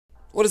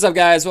What is up,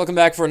 guys? Welcome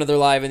back for another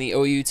live in the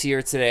OU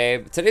tier today.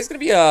 Today's going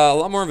to be a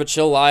lot more of a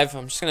chill live.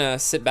 I'm just going to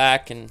sit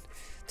back and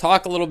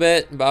talk a little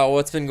bit about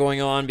what's been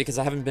going on because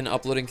I haven't been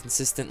uploading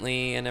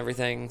consistently and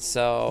everything.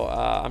 So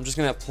I'm just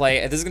going to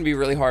play. This is going to be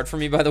really hard for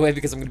me, by the way,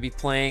 because I'm going to be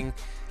playing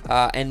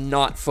and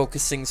not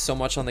focusing so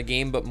much on the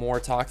game, but more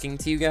talking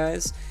to you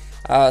guys.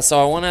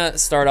 So I want to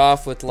start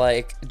off with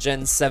like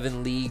Gen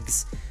 7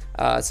 leagues.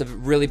 It's a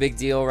really big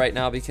deal right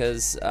now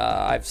because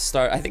I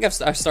think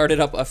I've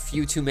started up a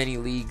few too many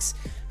leagues,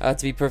 to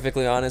be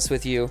perfectly honest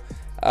with you.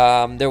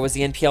 There was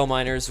the NPL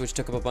minors, which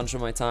took up a bunch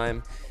of my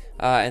time,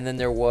 and then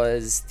there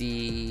was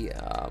the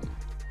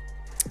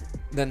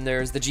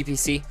there's the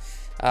GPC.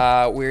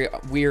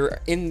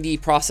 We're in the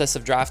process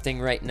of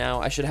drafting right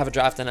now. I should have a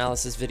draft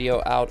analysis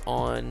video out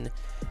on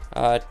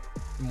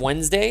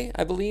Wednesday,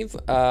 I believe.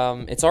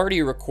 It's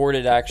already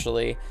recorded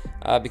actually,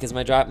 because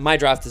my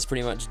draft is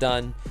pretty much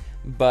done.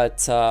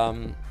 But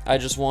I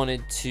just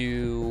wanted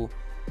to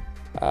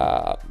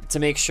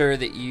make sure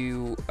that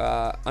you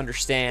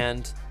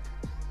understand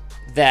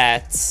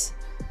that.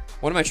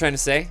 What am I trying to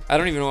say? I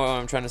don't even know what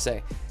I'm trying to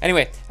say.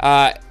 Anyway,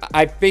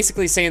 I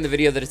basically say in the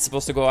video that it's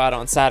supposed to go out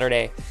on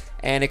Saturday,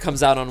 and it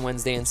comes out on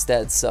Wednesday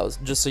instead. So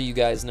just so you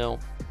guys know,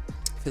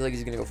 I feel like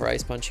he's gonna go for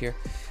Ice Punch here.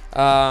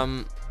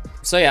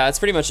 So yeah, that's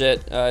pretty much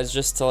it. It's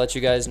just to let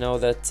you guys know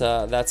that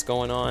that's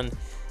going on.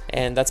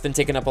 And that's been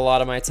taking up a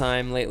lot of my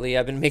time lately.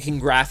 I've been making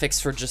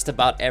graphics for just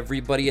about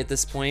everybody at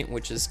this point,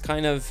 which is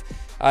kind of,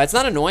 it's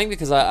not annoying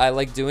because I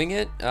like doing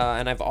it,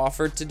 and I've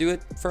offered to do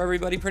it for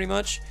everybody pretty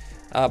much.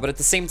 But at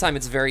the same time,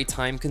 it's very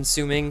time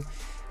consuming,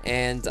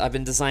 and I've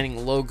been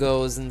designing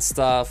logos and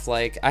stuff.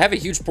 Like, I have a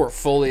huge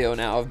portfolio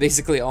now of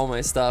basically all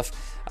my stuff.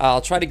 I'll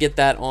try to get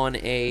that on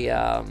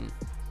a,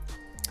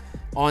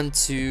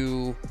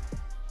 onto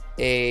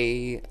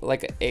a,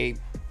 like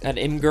an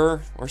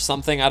Imgur or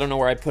something. I don't know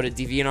where I put it,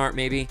 DeviantArt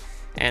maybe,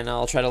 and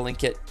I'll try to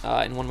link it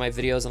in one of my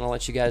videos, and I'll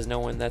let you guys know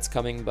when that's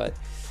coming. But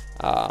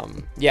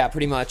yeah,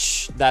 pretty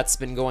much that's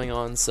been going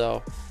on.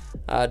 So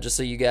just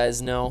so you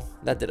guys know,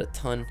 that did a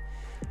ton.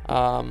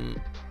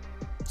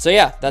 So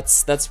yeah,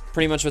 that's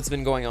pretty much what's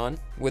been going on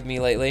with me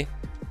lately.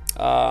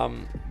 All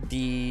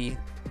the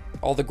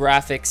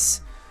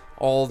graphics,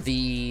 all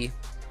the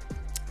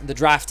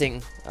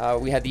drafting.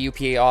 We had the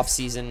UPA off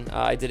season.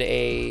 I did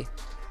a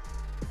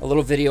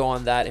little video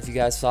on that. If you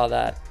guys saw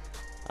that,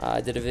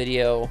 I did a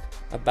video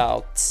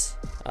about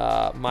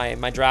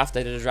my draft.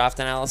 I did a draft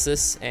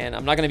analysis, and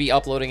I'm not going to be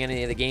uploading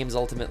any of the games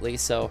ultimately,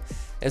 so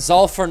it's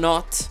all for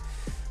naught,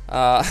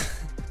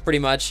 pretty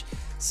much.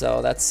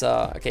 So that's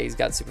okay. He's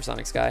got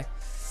Supersonic Sky.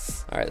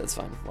 All right, that's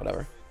fine.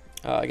 Whatever.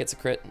 Gets a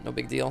crit. No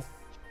big deal.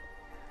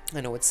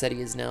 I know what set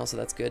he is now, so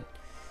that's good.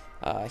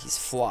 He's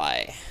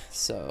Fly.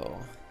 So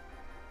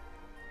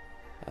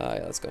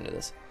yeah, let's go into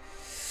this.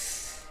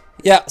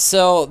 Yeah,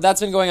 so that's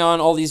been going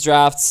on, all these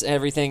drafts,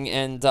 everything,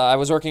 and I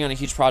was working on a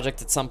huge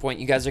project at some point.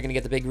 You guys are going to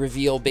get the big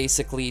reveal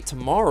basically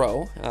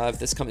tomorrow, if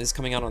this is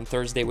coming out on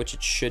Thursday, which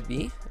it should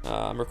be.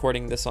 I'm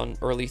recording this on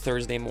early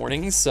Thursday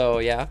morning, so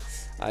yeah,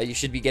 you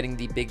should be getting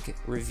the big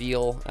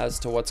reveal as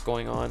to what's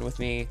going on with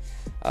me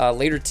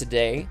later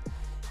today,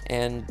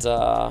 and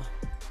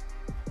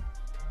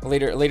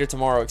later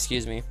tomorrow,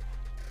 excuse me.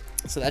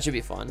 So that should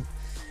be fun.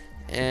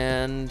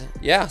 And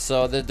yeah,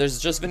 so there's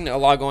just been a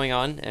lot going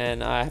on,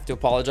 and I have to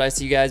apologize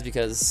to you guys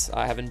because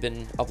I haven't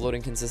been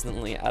uploading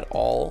consistently at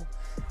all.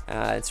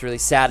 It's really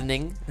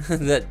saddening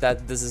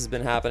that this has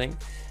been happening.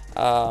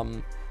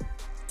 I'm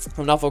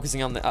not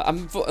focusing on the,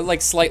 I'm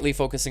like slightly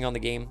focusing on the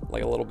game,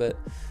 like a little bit.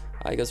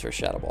 He goes for a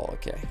Shadow Ball.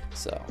 Okay,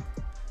 so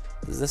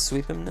does this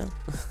sweep him now?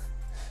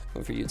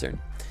 Going for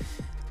U-turn.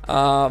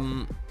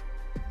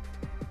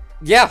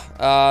 Yeah,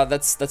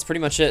 that's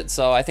pretty much it.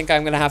 So I think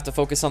I'm gonna have to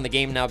focus on the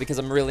game now because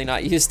I'm really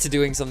not used to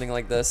doing something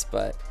like this.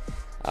 But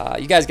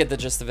you guys get the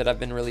gist of it. I've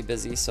been really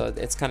busy, so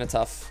it's kind of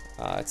tough.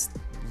 It's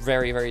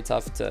very, very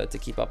tough to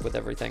keep up with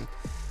everything.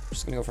 I'm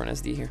just gonna go for an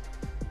SD here.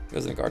 He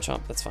goes in a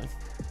Garchomp. That's fine.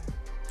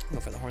 Go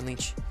for the Horn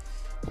Leech.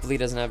 Hopefully he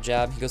doesn't have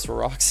Jab. He goes for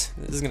Rocks.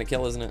 This is gonna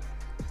kill, isn't it?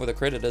 With a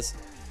crit, it is.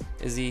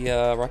 Is he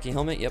Rocky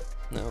Helmet? Yep.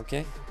 No.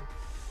 Okay.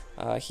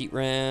 Heat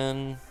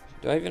Ran.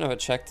 Do I even have a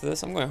check to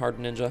this? I'm going Hard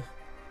Ninja.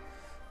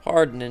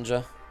 Hard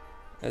Ninja,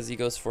 as he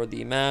goes for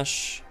the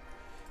mash.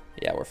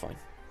 Yeah, we're fine.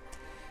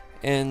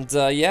 And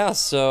yeah,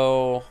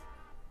 so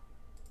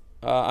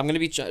I'm gonna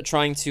be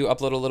trying to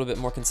upload a little bit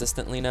more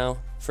consistently now,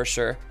 for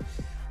sure.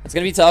 It's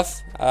gonna be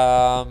tough,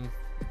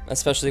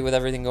 especially with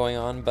everything going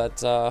on,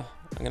 but I'm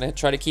gonna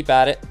try to keep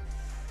at it,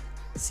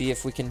 see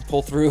if we can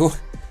pull through.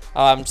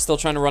 I'm still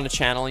trying to run a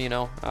channel, you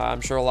know.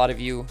 I'm sure a lot of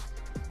you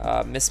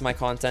miss my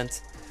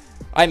content.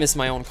 I miss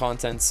my own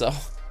content, so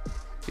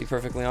to be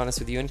perfectly honest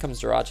with you. In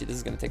comes Jirachi. This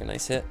is going to take a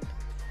nice hit.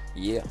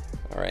 Yeah.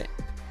 Alright.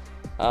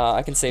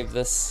 I can save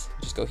this.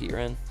 Just go Heat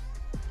Ran.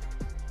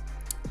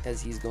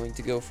 As he's going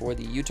to go for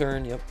the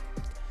U-turn. Yep.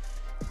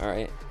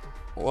 Alright.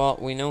 Well,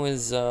 we know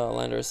his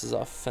Landorus is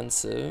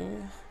offensive.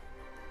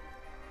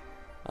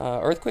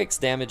 Earthquake's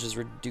damage is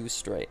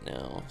reduced right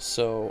now.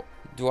 So,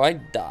 do I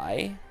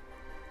die?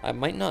 I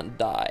might not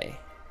die.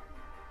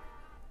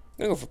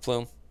 I'm going to go for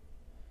Plume.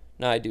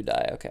 No, I do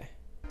die. Okay.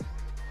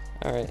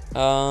 All right.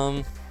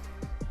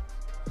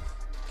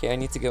 Okay, I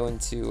need to go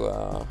into.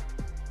 I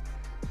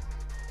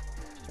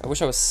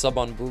wish I was sub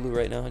on Bulu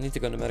right now. I need to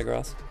go into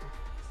Metagross.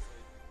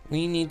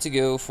 We need to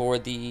go for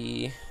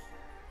the.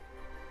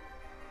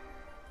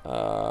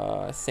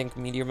 I think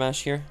Meteor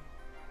Mash here.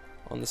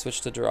 On the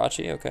switch to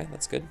Jirachi. Okay,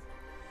 that's good.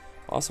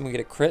 Awesome. We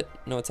get a crit.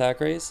 No attack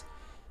raise.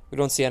 We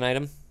don't see an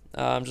item.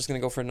 I'm just gonna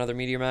go for another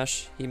Meteor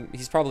Mash.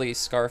 He's probably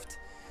scarfed,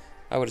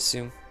 I would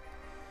assume.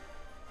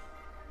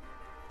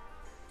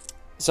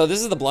 So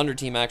this is the Blunder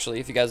team, actually,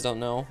 if you guys don't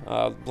know.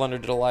 Blunder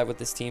did a live with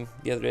this team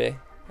the other day,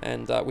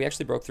 and we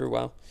actually broke through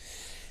well.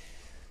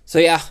 So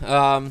yeah,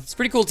 it's a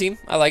pretty cool team.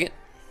 I like it,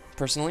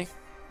 personally.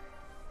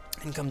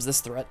 In comes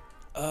this threat.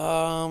 Did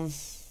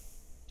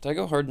I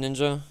go hard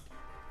Ninja?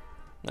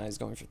 Nah, he's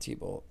going for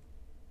T-Bolt.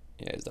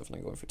 Yeah, he's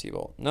definitely going for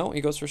T-Bolt. No, he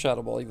goes for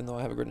Shadow Ball, even though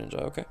I have a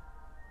Greninja. Okay.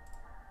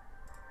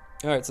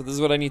 Alright, so this is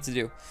what I need to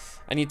do.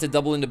 I need to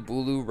double into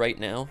Bulu right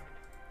now.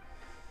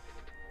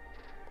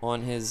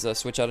 On his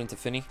switch out into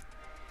Finny.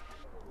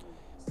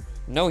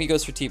 No, he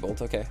goes for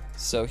T-Bolt. Okay,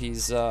 so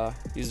he's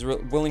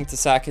willing to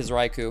sack his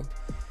Raikou.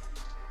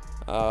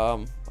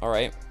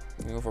 Alright.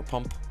 I'm gonna go for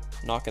Pump.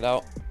 Knock it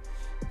out.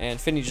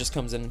 And Finny just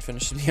comes in and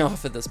finishes me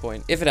off at this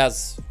point. If it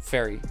has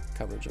Fairy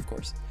coverage, of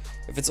course.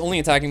 If its only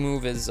attacking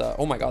move is...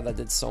 oh my god, that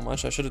did so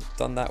much. I should have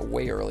done that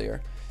way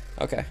earlier.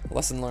 Okay,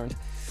 lesson learned.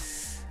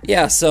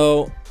 Yeah,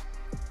 so...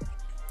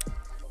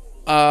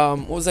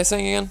 what was I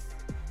saying again?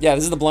 Yeah,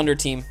 this is the Blunder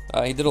team.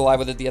 He did a live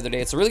with it the other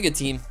day. It's a really good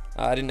team.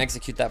 I didn't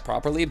execute that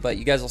properly, but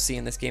you guys will see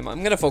in this game. I'm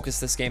going to focus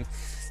this game.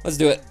 Let's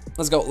do it.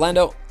 Let's go.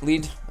 Lando,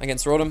 lead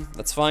against Rotom.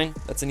 That's fine.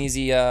 That's an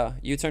easy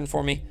U-turn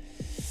for me.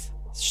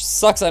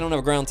 Sucks I don't have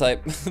a ground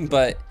type,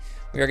 but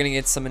we are going to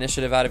get some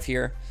initiative out of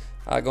here.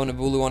 Going to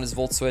Bulu on his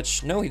Volt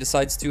Switch. No, he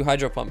decides to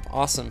Hydro Pump.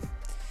 Awesome.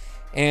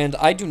 And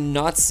I do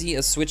not see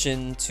a switch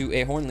into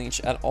a Horn Leech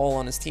at all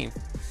on his team.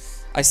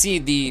 I see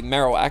the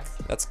Marowak,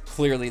 that's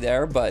clearly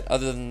there, but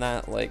other than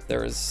that, like,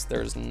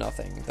 there's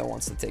nothing that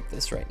wants to take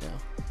this right now.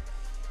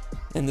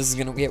 And this is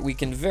going to get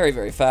weakened very,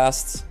 very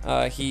fast.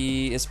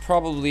 He is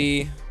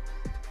probably... I'm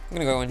going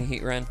to go into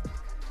Heat Ren.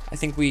 I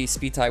think we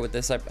speed tie with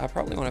this. I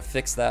probably want to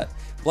fix that.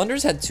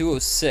 Blunder's had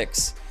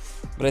 206,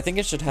 but I think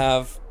it should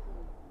have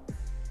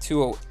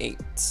 208.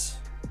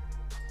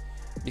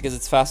 Because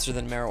it's faster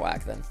than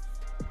Marowak then.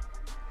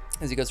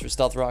 As he goes for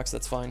Stealth Rocks,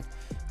 that's fine.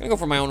 I'm going to go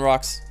for my own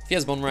rocks. If he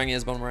has Boomerang, he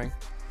has Boomerang.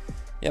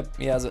 Yep,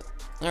 he has it.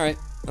 Alright,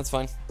 that's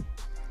fine.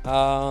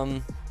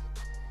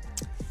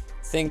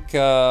 Think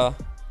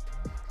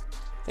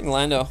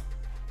Lando.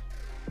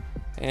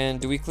 And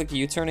do we click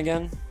U-turn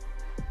again?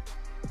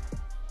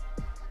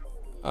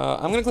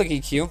 I'm gonna click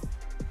EQ.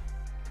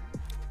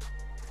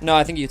 No,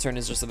 I think U-turn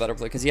is just a better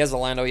play because he has a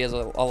Lando, he has a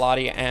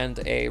Lottie, and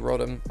a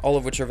Rotom, all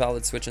of which are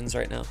valid switch-ins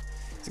right now.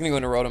 He's gonna go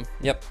into Rotom.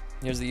 Yep,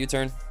 here's the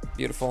U-turn.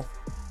 Beautiful.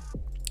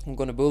 I'm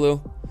going to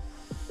Bulu.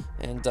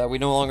 And we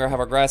no longer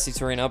have our grassy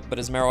terrain up, but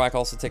his Marowak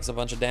also takes a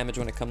bunch of damage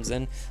when it comes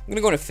in. I'm going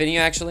to go to Finny,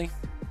 actually.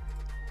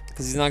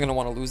 Because he's not going to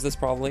want to lose this,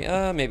 probably.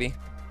 Maybe.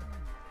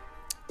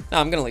 No,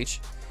 I'm going to Leech.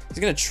 He's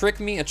going to trick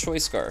me a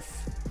Choice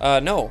Scarf.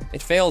 No,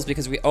 it fails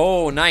because we...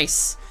 Oh,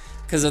 nice.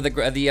 Because of the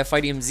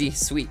Phytium Z.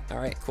 Sweet.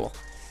 Alright, cool.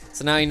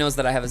 So now he knows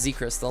that I have a Z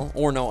Crystal,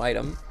 or no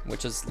item,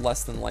 which is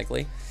less than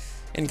likely.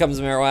 In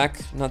comes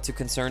Marowak. Not too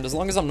concerned. As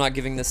long as I'm not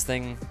giving this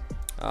thing...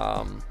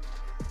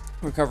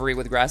 recovery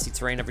with grassy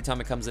terrain every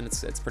time it comes in,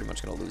 it's pretty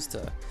much gonna lose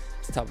to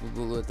Tapu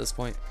Bulu at this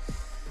point,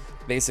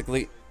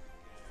 basically.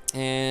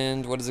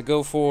 And what does it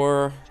go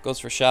for? Goes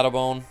for Shadow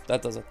Bone.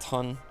 That does a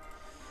ton.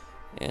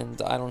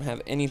 And I don't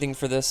have anything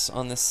for this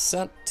on this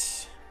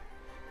set.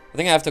 I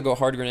think I have to go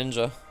hard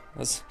Greninja.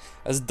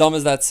 As dumb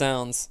as that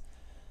sounds.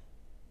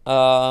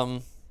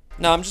 No,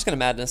 I'm just gonna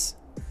Madness.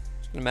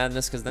 Just gonna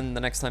Madness because then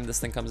the next time this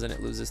thing comes in, it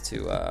loses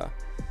to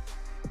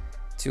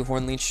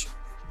Horn Leech.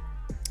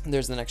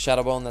 There's the next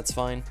Shadow Bone, that's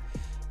fine.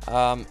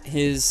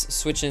 His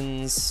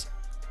switch-ins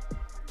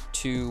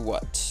to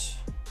what?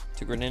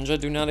 To Greninja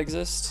do not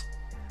exist?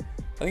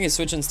 I think his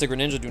switch-ins to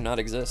Greninja do not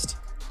exist.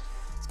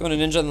 Let's go into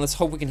Ninja and let's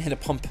hope we can hit a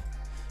pump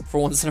for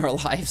once in our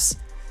lives.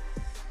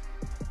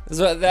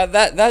 So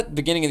that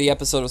beginning of the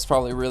episode was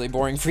probably really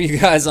boring for you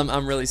guys.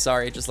 I'm really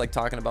sorry, just like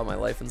talking about my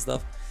life and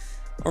stuff.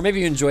 Or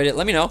maybe you enjoyed it.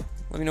 Let me know.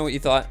 Let me know what you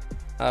thought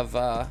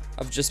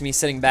of just me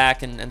sitting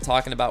back and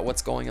talking about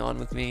what's going on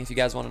with me. If you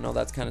guys want to know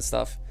that kind of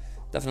stuff,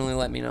 definitely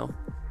let me know.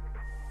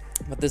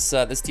 But this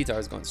T-Tar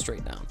is going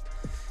straight down.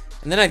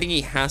 And then I think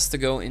he has to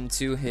go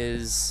into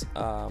his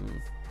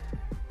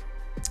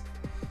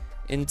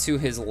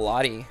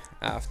Lottie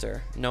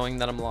after, knowing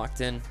that I'm locked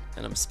in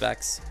and I'm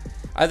Specs.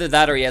 Either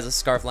that or he has a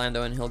Scarf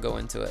Lando and he'll go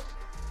into it.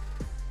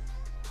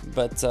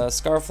 But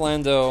Scarf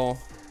Lando,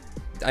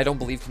 I don't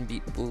believe can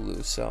beat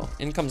Bulu, so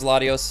in comes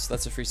Latios.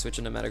 That's a free switch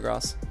into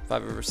Metagross, if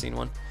I've ever seen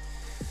one.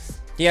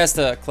 He has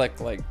to click,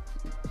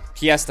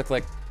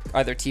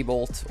 either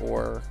T-Bolt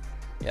or...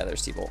 Yeah,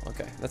 there's T-Bolt.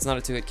 Okay, that's not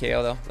a 2-hit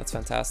KO, though. That's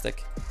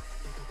fantastic.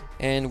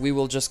 And we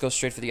will just go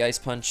straight for the Ice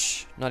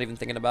Punch, not even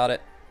thinking about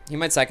it. He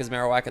might sack his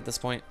Marowak at this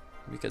point,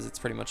 because it's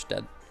pretty much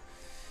dead.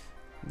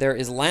 There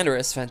is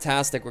Landorus,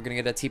 fantastic. We're gonna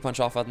get a T-punch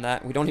off on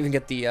that. We don't even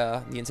get the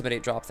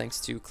Intimidate drop thanks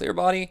to Clear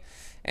Body.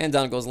 And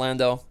down goes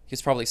Lando.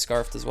 He's probably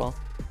scarfed as well.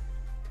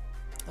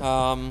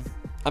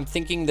 I'm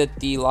thinking that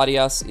the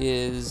Latias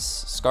is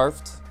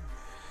scarfed.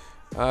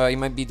 He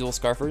might be dual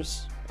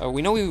scarfers.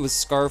 We know he was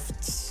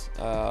scarfed,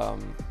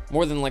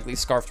 more than likely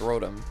scarfed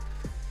Rotom.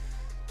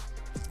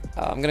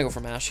 I'm gonna go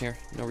for Mash here.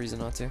 No reason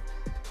not to.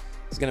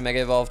 He's gonna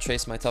Mega Evolve,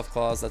 trace my Tough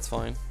Claws. That's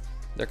fine.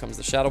 There comes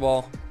the Shadow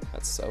Ball.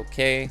 That's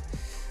okay.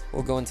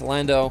 We'll go into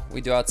Lando.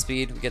 We do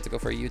outspeed. We get to go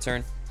for a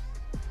U-turn.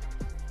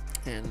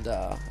 And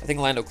I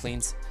think Lando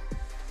cleans.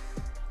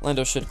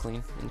 Lando should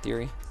clean, in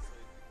theory.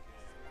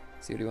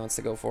 See what he wants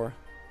to go for.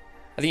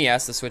 I think he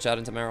has to switch out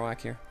into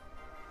Marowak here.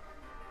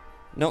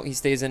 No, he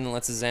stays in and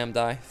lets his Zam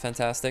die.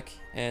 Fantastic.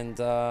 And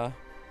now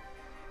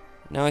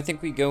I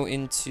think we go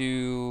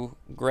into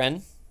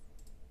Gren.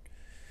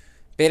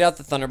 Bait out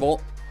the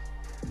Thunderbolt.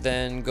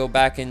 Then go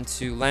back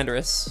into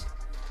Landorus.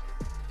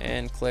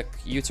 And click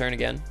U-turn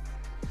again.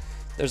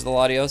 There's the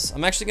Latios.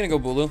 I'm actually going to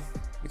go Bulu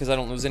because I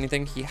don't lose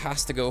anything. He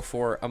has to go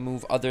for a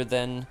move other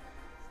than...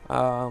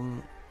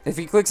 if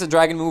he clicks a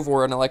Dragon move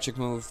or an Electric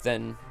move,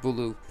 then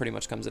Bulu pretty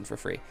much comes in for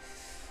free.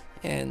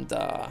 And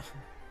I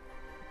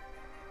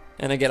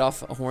get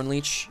off a Horn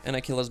Leech and I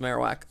kill his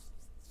Marowak.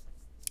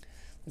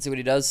 Let's see what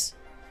he does.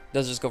 He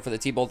does just go for the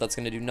T-Bolt. That's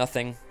going to do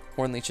nothing.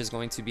 Horn Leech is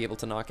going to be able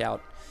to knock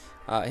out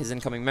his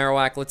incoming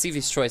Marowak. Let's see if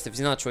he's choiced. If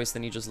he's not choiced,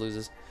 then he just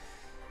loses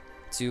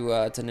to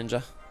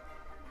Ninja.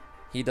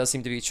 He does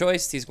seem to be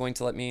choiced. He's going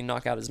to let me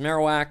knock out his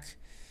Marowak.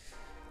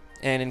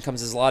 And in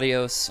comes his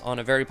Latios on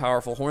a very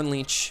powerful Horn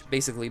Leech,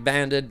 basically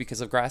banded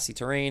because of grassy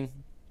terrain.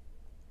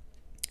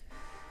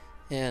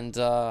 And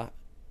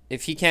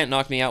if he can't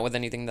knock me out with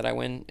anything that I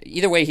win,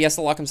 either way, he has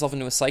to lock himself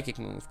into a Psychic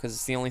move because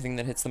it's the only thing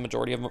that hits the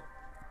majority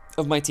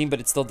of my team, but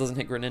it still doesn't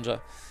hit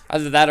Greninja.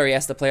 Either that or he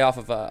has to play off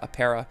of a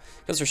Para.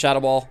 Goes for Shadow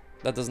Ball.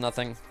 That does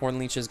nothing. Horn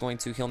Leech is going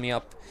to heal me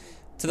up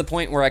to the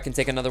point where I can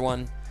take another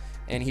one.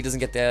 And he doesn't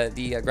get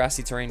the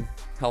grassy terrain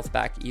health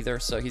back either,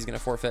 so he's going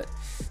to forfeit.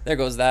 There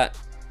goes that.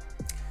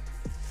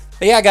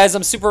 But yeah, guys,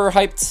 I'm super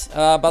hyped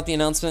about the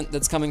announcement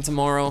that's coming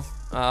tomorrow.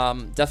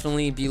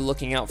 Definitely be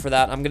looking out for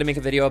that. I'm going to make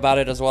a video about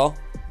it as well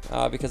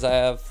because I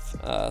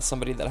have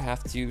somebody that I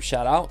have to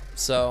shout out.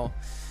 So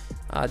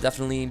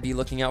definitely be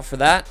looking out for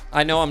that.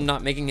 I know I'm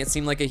not making it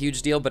seem like a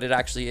huge deal, but it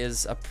actually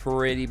is a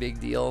pretty big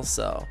deal.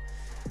 So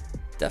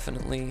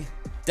definitely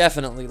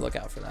look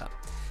out for that.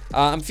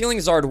 I'm feeling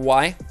Zard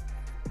Y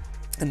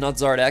and not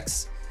Zard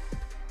X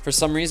for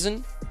some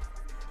reason.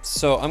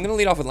 So I'm going to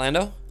lead off with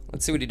Lando.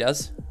 Let's see what he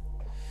does.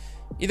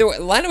 Either way,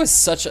 Lando is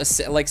such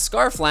a like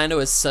Scarf Lando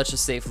is such a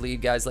safe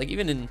lead, guys. Like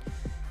even in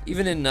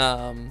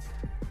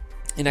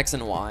X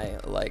and Y,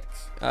 like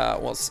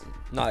well,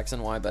 not X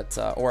and Y, but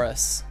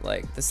Oris.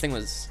 Like this thing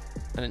was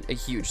a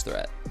huge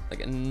threat,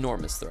 like an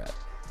enormous threat.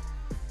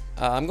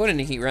 I'm going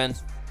into Heat Ren,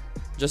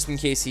 just in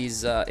case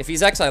he's if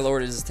he's X, I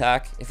lowered his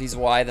attack. If he's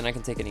Y, then I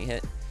can take any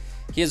hit.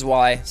 He is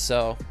Y,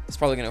 so he's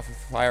probably gonna go for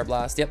Fire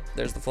Blast. Yep,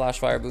 there's the Flash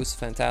Fire boost,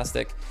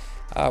 fantastic.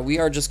 We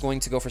are just going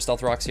to go for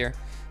Stealth Rocks here.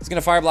 He's going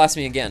to Fire Blast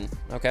me again.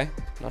 Okay,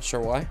 not sure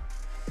why.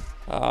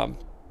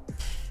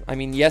 I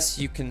mean, yes,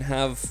 you can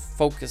have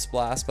Focus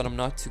Blast, but I'm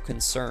not too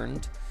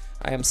concerned.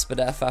 I am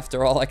Spadef,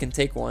 after all, I can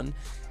take one.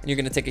 And you're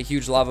going to take a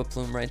huge Lava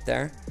Plume right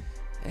there.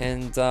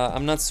 And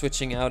I'm not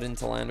switching out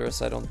into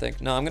Landorus, I don't think.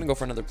 No, I'm going to go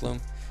for another Plume.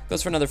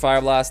 Goes for another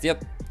Fire Blast.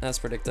 Yep, as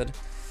predicted.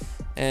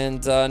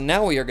 And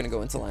now we are going to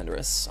go into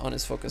Landorus on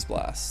his Focus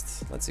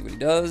Blast. Let's see what he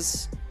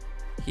does.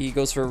 He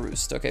goes for a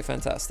Roost. Okay,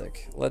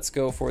 fantastic. Let's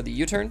go for the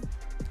U-turn.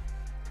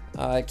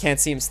 I can't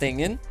see him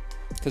staying in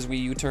because we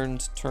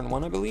U-turned turn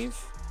 1, I believe.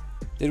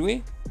 Did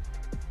we?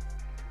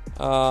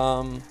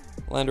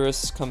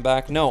 Landorus, come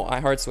back. No, I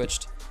hard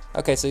switched.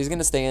 Okay, so he's going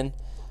to stay in.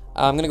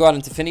 I'm going to go out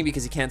into Finny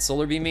because he can't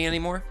Solar Beam me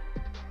anymore.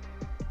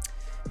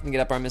 I'm going to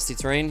get up our Misty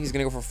Terrain. He's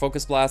going to go for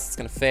Focus Blast. It's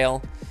going to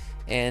fail.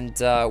 And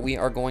we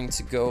are going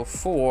to go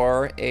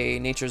for a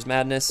Nature's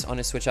Madness on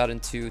his switch out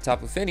into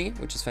Tapu Fini,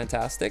 which is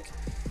fantastic,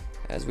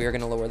 as we are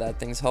going to lower that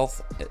thing's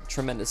health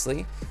tremendously.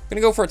 I'm going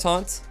to go for a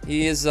Taunt.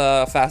 He is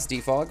fast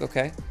Defog.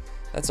 Okay,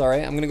 that's all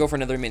right. I'm going to go for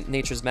another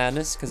Nature's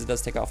Madness because it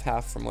does take off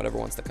half from whatever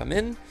wants to come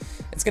in.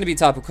 It's going to be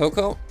Tapu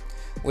Koko,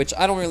 which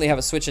I don't really have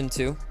a switch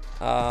into.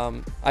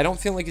 I don't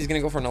feel like he's going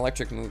to go for an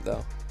electric move,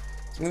 though.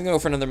 So I'm going to go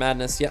for another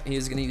Madness. Yep, he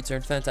is going to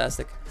U-turn.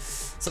 Fantastic.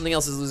 Something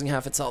else is losing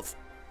half its health.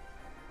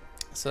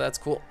 So that's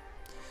cool.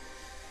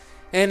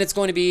 And it's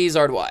going to be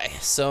Zard Y.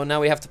 So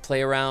now we have to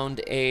play around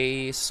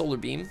a Solar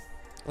Beam.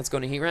 Let's go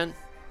to Heat Ren.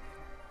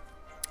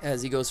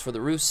 As he goes for the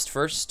Roost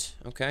first.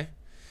 Okay.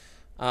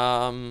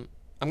 I'm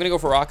going to go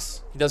for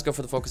Rocks. He does go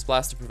for the Focus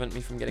Blast to prevent me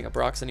from getting up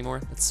Rocks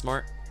anymore. That's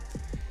smart.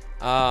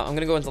 I'm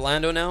going to go into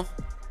Lando now.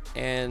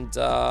 And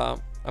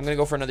I'm going to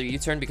go for another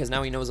U-turn because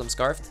now he knows I'm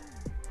Scarfed.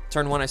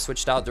 Turn 1, I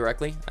switched out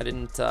directly. I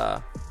didn't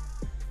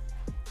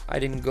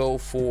go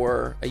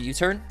for a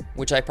U-turn,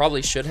 which I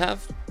probably should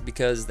have,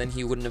 because then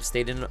he wouldn't have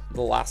stayed in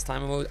the last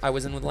time I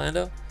was in with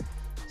Lando.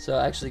 So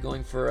actually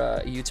going for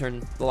a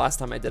U-turn the last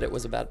time I did it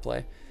was a bad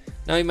play.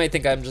 Now you might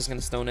think I'm just going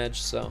to Stone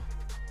Edge, so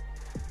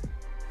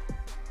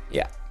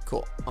Yeah,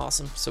 cool.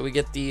 Awesome. So we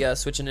get the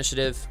switch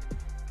initiative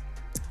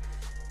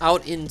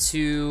out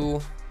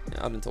into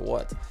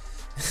what?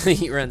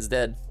 Heatren's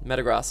dead.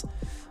 Metagross.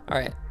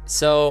 Alright,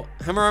 so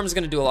Hammer Arm is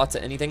going to do a lot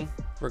to anything,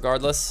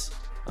 regardless.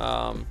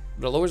 But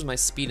it lowers my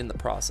speed in the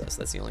process.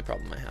 That's the only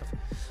problem I have.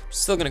 I'm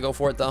still going to go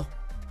for it, though.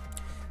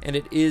 And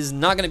it is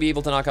not going to be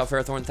able to knock out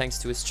Ferrothorn thanks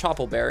to his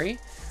Chople Berry.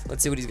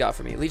 Let's see what he's got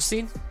for me. Leech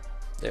Seed?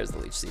 There's the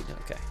Leech Seed.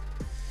 Okay.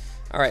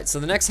 Alright, so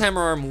the next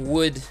Hammer Arm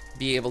would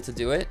be able to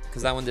do it,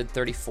 because that one did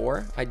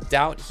 34. I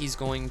doubt he's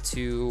going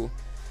to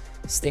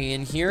stay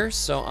in here,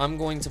 so I'm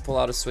going to pull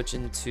out a switch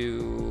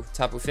into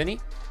Tapu Fini.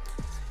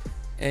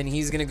 And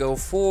he's going to go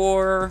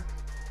for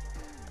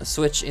a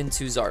switch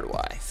into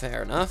Zardwai.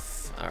 Fair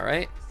enough.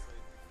 Alright.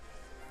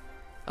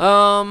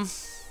 I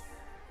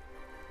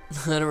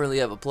don't really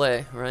have a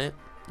play, right?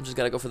 I just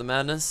got to go for the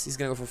Madness. He's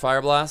going to go for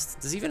Fire Blast.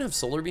 Does he even have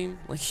Solar Beam?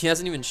 Like, he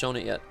hasn't even shown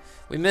it yet.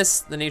 We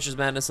missed the Nature's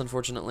Madness,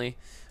 unfortunately.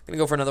 Going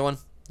to go for another one.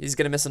 He's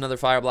going to miss another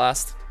Fire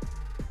Blast.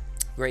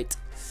 Great.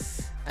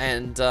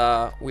 And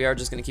we are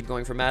just going to keep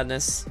going for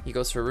Madness. He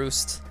goes for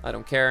Roost. I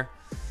don't care.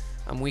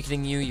 I'm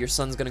weakening you. Your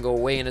Sun's going to go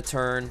away in a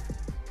turn.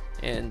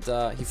 And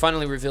he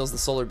finally reveals the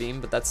Solar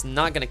Beam, but that's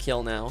not going to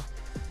kill now.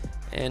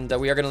 And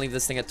we are going to leave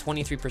this thing at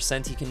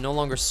 23%. He can no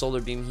longer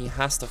Solar Beam. He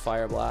has to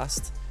Fire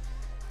Blast.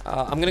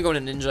 I'm going to go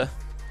into Ninja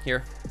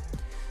here.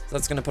 So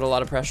that's going to put a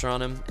lot of pressure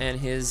on him. And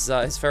his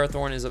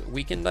Ferrothorn is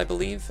weakened, I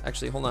believe.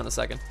 Actually, hold on a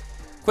second.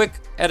 Quick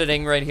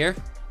editing right here.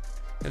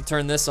 I'm going to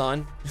turn this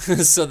on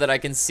so that I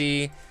can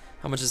see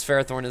how much his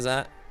Ferrothorn is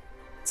at.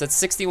 It's at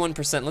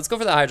 61%. Let's go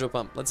for the Hydro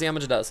Pump. Let's see how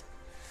much it does.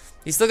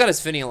 He's still got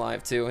his Fini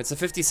alive, too. It's a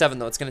 57,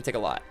 though. It's going to take a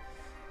lot.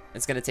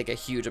 It's going to take a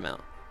huge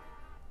amount.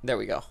 There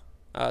we go.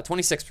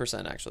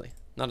 26%, actually.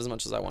 Not as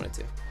much as I wanted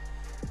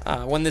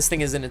to. When this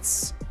thing is in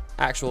its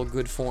actual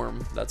good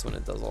form, that's when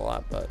it does a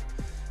lot. But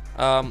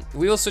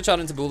we will switch out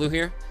into Bulu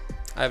here.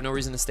 I have no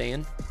reason to stay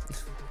in.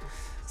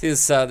 See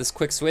this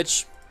quick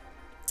switch.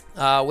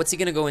 What's he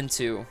going to go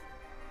into?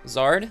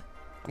 Zard?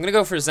 I'm going to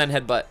go for Zen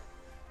Headbutt.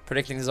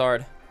 Predicting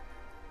Zard.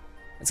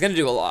 It's going to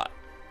do a lot.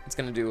 It's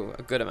going to do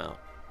a good amount.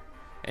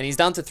 And he's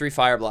down to 3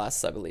 Fire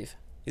Blasts, I believe.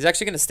 He's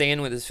actually going to stay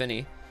in with his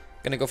Fini.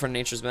 Going to go for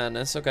Nature's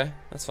Madness. Okay,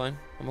 that's fine.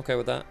 I'm okay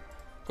with that.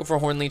 Go for a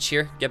Horn Leech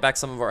here. Get back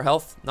some of our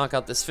health. Knock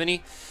out this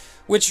Fini.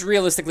 Which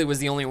realistically was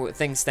the only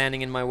thing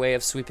standing in my way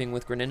of sweeping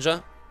with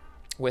Greninja.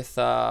 With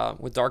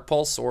Dark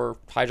Pulse or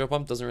Hydro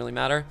Pump. Doesn't really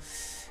matter.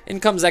 In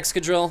comes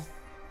Excadrill.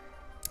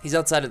 He's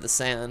outside of the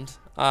sand.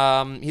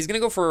 He's going to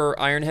go for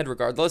Iron Head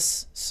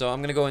regardless. So I'm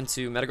going to go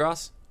into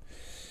Metagross.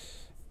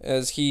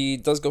 As he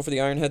does go for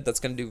the Iron Head, that's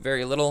going to do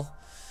very little.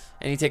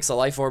 And he takes a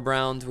Life Orb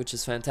round, which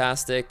is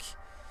fantastic.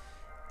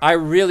 I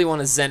really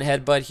want a Zen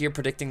Headbutt here,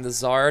 predicting the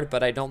Zard,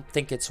 but I don't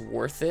think it's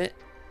worth it.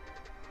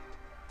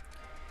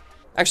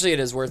 Actually, it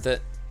is worth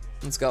it.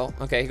 Let's go.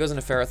 Okay, he goes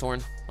into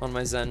Ferrothorn on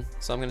my Zen,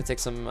 so I'm going to take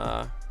some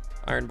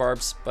Iron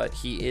Barbs, but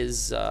he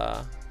is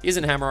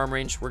in Hammer Arm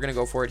range. We're going to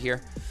go for it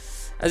here.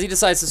 As he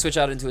decides to switch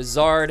out into his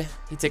Zard,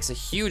 he takes a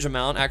huge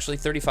amount, actually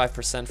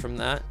 35% from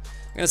that.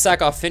 I'm going to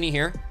sack off Fini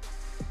here,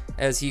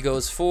 as he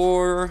goes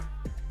for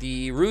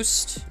the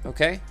Roost.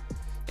 Okay.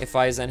 If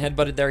I Zen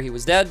Headbutted there, he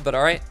was dead, but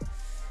alright.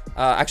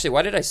 Actually,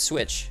 why did I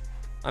switch?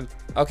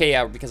 Okay,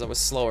 yeah, because I was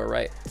slower,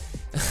 right?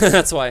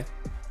 That's why.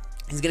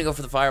 He's going to go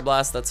for the Fire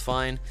Blast. That's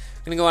fine.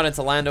 I'm going to go out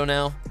into Lando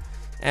now.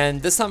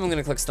 And this time I'm going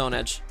to click Stone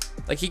Edge.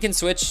 Like, he can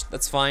switch.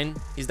 That's fine.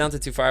 He's down to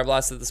 2 Fire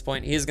Blasts at this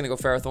point. He is going to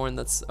go Ferrothorn.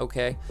 That's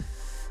okay.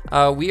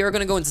 We are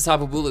going to go into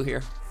Tapu Bulu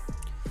here.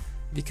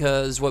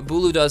 Because what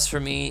Bulu does for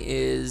me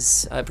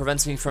is it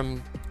prevents me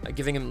from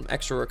giving him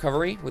extra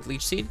recovery with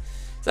Leech Seed.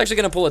 He's actually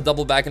going to pull a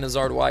double back into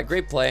Zardwai.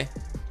 Great play.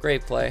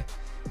 Great play.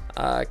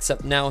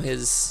 Except now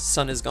his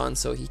sun is gone,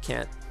 so he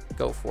can't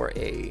go for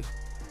a,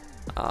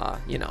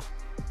 you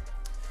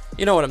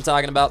know what I'm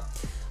talking about.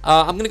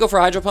 I'm going to go for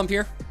a Hydro Pump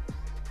here.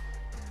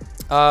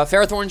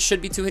 Ferrothorn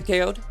should be 2-hit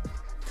KO'd,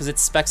 because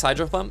it's Specs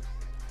Hydro Pump.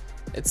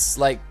 It's,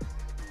 like,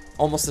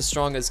 almost as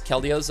strong as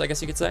Keldio's, I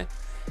guess you could say.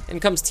 In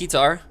comes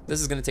Titar.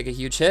 This is going to take a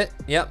huge hit.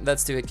 Yep,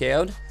 that's 2-hit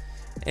KO'd.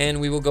 And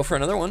we will go for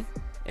another one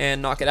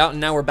and knock it out, and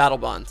now we're Battle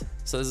Bond.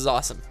 So this is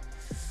awesome.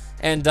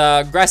 And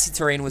Grassy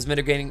Terrain was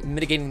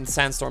mitigating the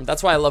Sandstorm.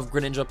 That's why I love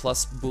Greninja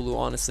plus Bulu,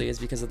 honestly, is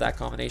because of that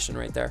combination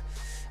right there.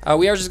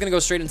 We are just going to go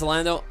straight into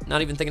Lando,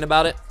 not even thinking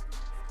about it.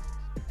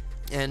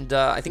 And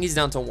I think he's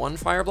down to 1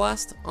 Fire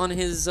Blast on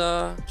his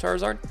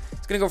Charizard.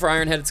 He's going to go for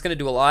Iron Head. It's going to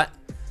do a lot.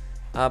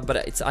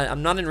 But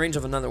I'm not in range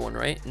of another one,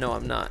 right? No,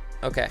 I'm not.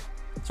 Okay.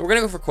 So we're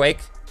going to go for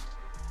Quake.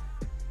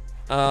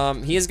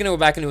 He is going to go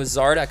back into his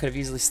Zard. I could have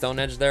easily Stone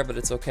Edge there, but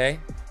it's okay.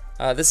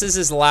 This is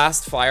his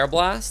last Fire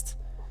Blast.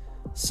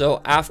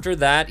 So after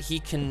that, he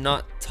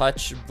cannot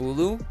touch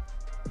Bulu,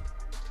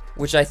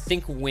 which I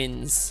think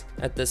wins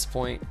at this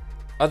point.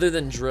 Other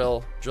than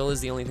Drill. Drill is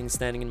the only thing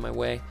standing in my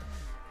way.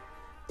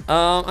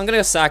 I'm going to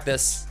go sack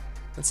this.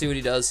 Let's see what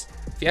he does.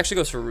 If he actually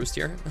goes for Roost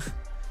here.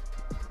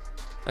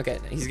 Okay,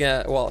 he's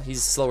going to... Well,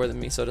 he's slower than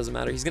me, so it doesn't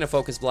matter. He's going to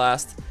Focus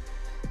Blast.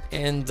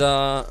 And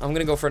I'm going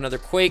to go for another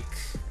Quake.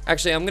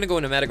 Actually, I'm going to go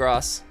into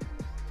Metagross.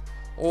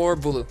 Or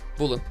Bulu.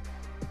 Bulu.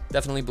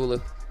 Definitely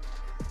Bulu.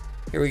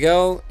 Here we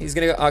go. He's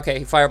gonna go. Okay,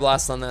 he Fire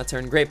Blasts on that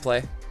turn. Great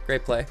play.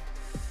 Great play.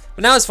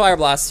 But now his Fire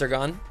Blasts are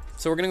gone.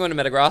 So we're gonna go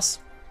into Metagross.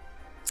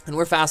 And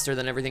we're faster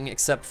than everything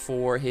except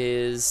for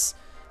his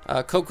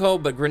Coco,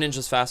 but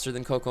Greninja's faster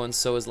than Coco, and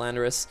so is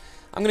Landorus.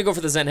 I'm gonna go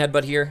for the Zen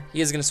Headbutt here.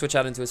 He is gonna switch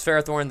out into his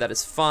Ferrothorn. That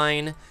is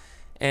fine.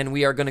 And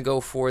we are gonna go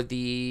for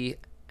the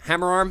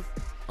Hammer Arm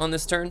on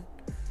this turn.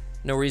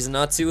 No reason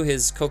not to.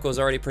 His Coco's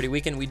already pretty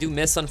weakened. We do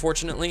miss,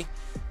 unfortunately.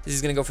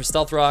 He's going to go for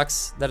Stealth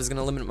Rocks. That is going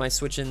to limit my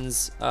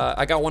switch-ins.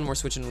 I got one more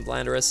switch-in with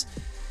Landorus.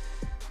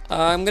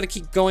 I'm going to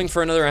keep going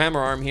for another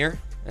Hammer Arm here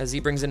as he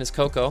brings in his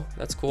Coco.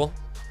 That's cool.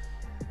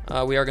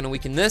 We are going to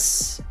weaken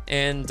this.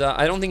 And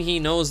I don't think he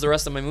knows the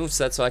rest of my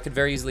moveset, so I could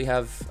very easily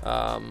have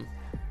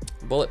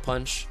Bullet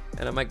Punch.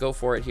 And I might go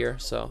for it here.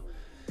 So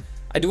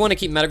I do want to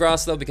keep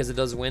Metagross, though, because it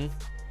does win.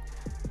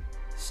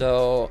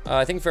 So,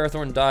 I think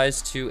Ferrothorn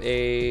dies to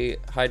a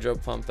Hydro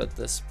Pump at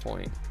this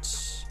point.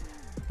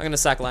 I'm going to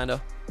sack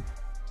Lando.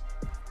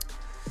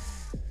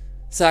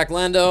 Sack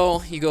Lando.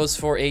 He goes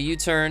for a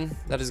U-turn.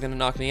 That is going to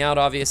knock me out,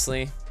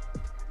 obviously.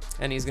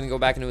 And he's going to go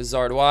back into his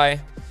Zard Y.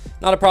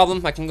 Not a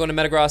problem. I can go to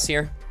Metagross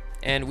here.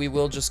 And we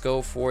will just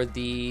go for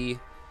the...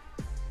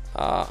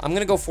 I'm going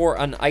to go for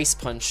an Ice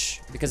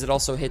Punch, because it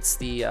also hits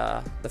the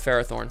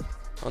Ferrothorn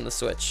on the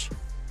switch.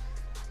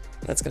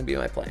 That's going to be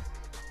my play.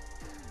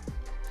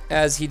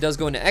 As he does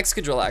go into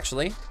Excadrill,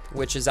 actually,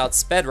 which is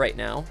outsped right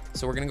now.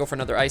 So we're going to go for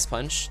another Ice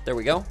Punch. There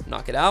we go.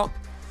 Knock it out.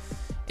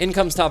 In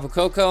comes Tapu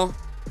Koko.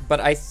 But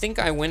I think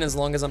I win as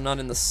long as I'm not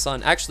in the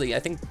sun. Actually,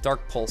 I think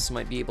Dark Pulse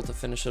might be able to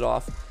finish it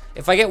off.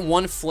 If I get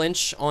one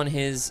flinch on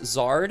his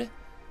Zard,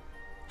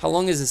 how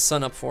long is his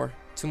sun up for?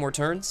 2 more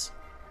turns?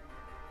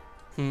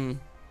 Alright,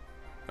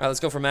 let's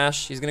go for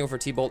Mash. He's going to go for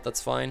T-Bolt.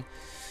 That's fine.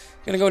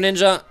 Going to go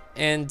Ninja.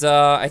 And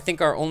I think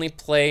our only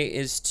play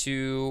is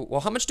to... Well,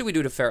 how much do we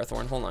do to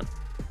Ferrothorn? Hold on.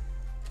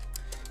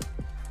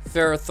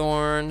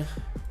 Ferrothorn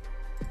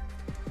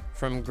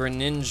from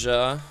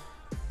Greninja,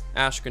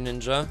 Ash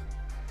Greninja,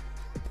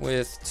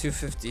 with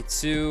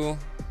 252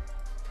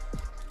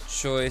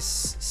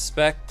 Choice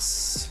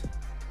Specs,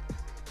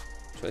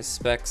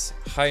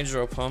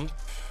 Hydro Pump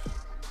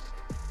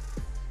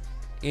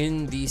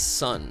in the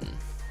sun.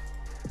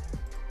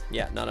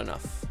 Yeah, not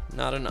enough.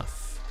 Not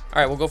enough.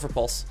 Alright, we'll go for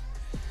Pulse.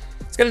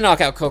 It's gonna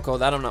knock out Coco.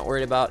 That I'm not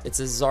worried about. It's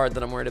his Zard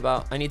that I'm worried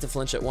about. I need to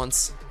flinch it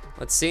once.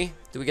 Let's see.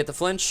 Do we get the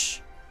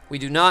flinch? We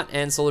do not,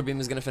 and Solar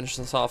Beam is going to finish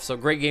this off. So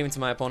great game to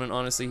my opponent.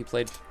 Honestly, he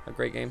played a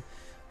great game.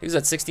 He was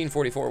at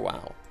 1644.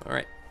 Wow. All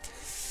right.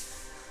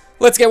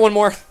 Let's get one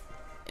more.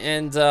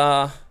 And,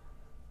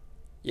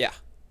 yeah.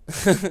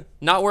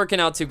 Not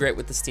working out too great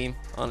with this team,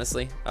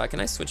 honestly.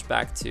 Can I switch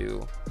back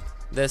to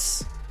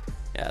this?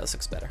 Yeah, this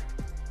looks better.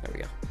 There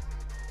we go.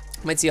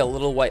 Might see a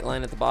little white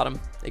line at the bottom.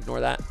 Ignore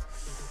that.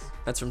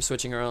 That's from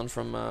switching around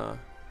from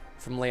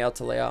layout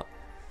to layout.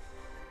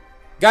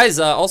 Guys,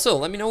 also,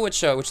 let me know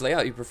which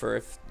layout you prefer.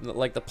 If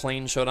like the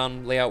plain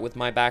Showdown layout with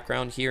my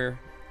background here,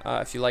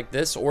 if you like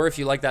this, or if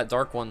you like that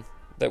dark one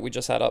that we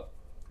just had up.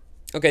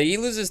 Okay, he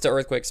loses to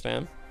Earthquake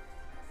Spam.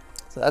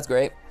 So that's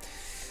great.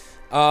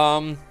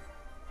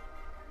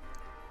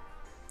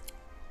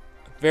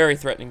 Very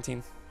threatening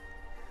team.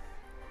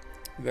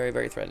 Very,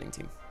 very threatening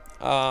team.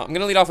 I'm going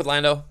to lead off with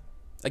Lando.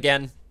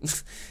 Again.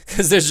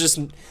 Because there's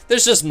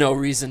just no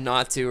reason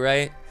not to,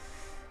 right?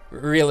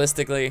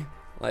 Realistically.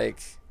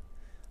 Like...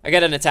 I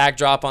get an attack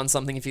drop on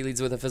something if he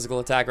leads with a physical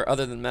attacker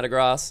other than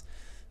Metagross.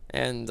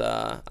 And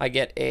I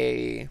get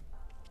a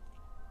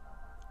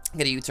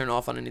U-turn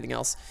off on anything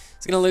else.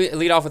 He's going to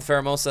lead off with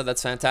Pheromosa.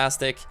 That's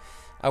fantastic.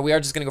 We are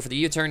just going to go for the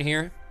U-turn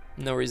here.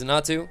 No reason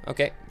not to.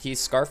 Okay, he's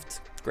Scarfed.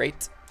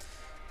 Great.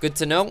 Good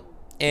to know.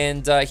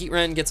 And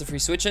Heatran gets a free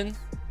switch in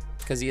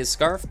because he is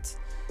Scarfed.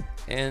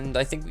 And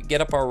I think we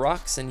get up our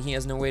rocks and he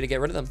has no way to get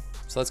rid of them.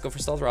 So let's go for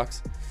Stealth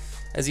Rocks.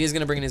 As he is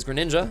going to bring in his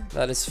Greninja.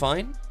 That is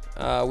fine.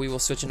 We will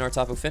switch in our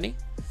Tapu Fini.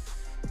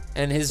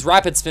 And his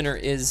Rapid Spinner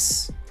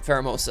is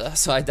Pheromosa,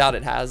 so I doubt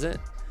it has it.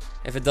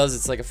 If it does,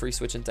 it's like a free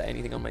switch into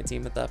anything on my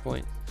team at that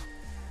point.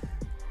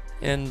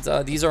 And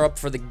these are up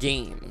for the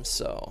game,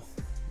 so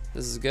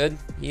this is good.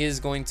 He is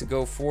going to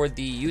go for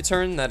the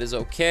U-turn. That is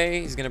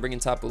okay. He's going to bring in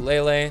Tapu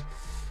Lele.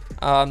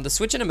 The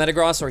switch into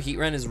Metagross or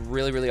Heatran is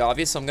really, really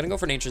obvious, so I'm going to go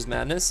for Nature's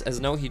Madness. As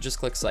no, he just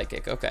clicks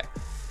Psychic. Okay,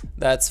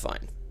 that's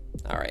fine.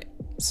 All right,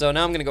 so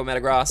now I'm going to go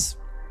Metagross.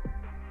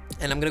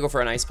 And I'm going to go for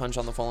an Ice Punch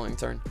on the following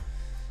turn.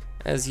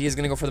 As he is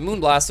going to go for the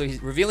Moonblast, so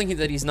he's revealing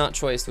that he's not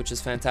choiced, which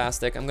is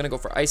fantastic. I'm going to go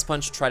for Ice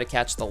Punch, try to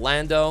catch the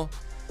Lando.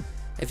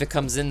 If it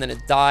comes in, then it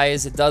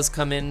dies. It does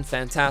come in,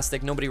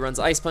 fantastic. Nobody runs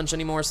Ice Punch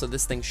anymore, so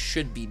this thing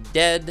should be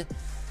dead.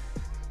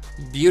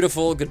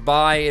 Beautiful,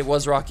 goodbye. It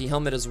was Rocky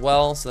Helmet as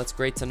well, so that's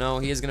great to know.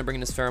 He is going to bring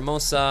in his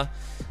Pheromosa.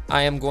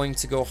 I am going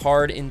to go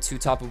hard into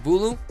Tapu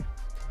Bulu.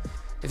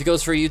 If he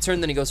goes for a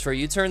U-turn, then he goes for a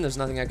U-turn. There's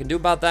nothing I can do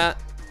about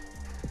that.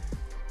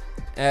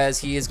 As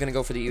he is going to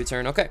go for the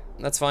U-turn. Okay,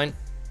 that's fine.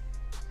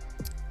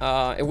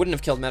 It wouldn't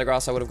have killed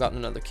Metagross. I would have gotten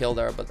another kill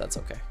there, but that's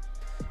okay.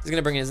 He's going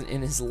to bring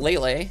in his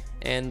Lele,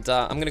 and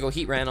I'm going to go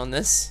Heatran on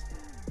this.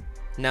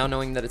 Now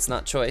knowing that it's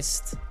not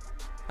choiced.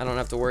 I don't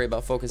have to worry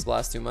about Focus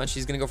Blast too much.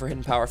 He's going to go for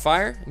Hidden Power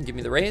Fire and give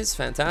me the raise.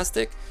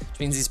 Fantastic. Which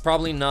means he's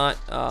probably not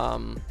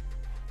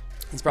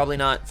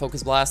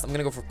Focus Blast. I'm going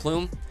to go for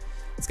Plume.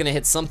 It's going to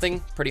hit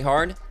something pretty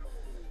hard,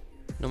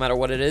 no matter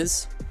what it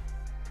is.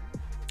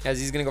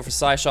 As he's going to go for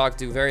Psy Shock,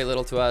 do very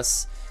little to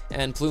us.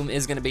 And Plume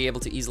is going to be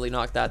able to easily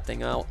knock that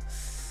thing out.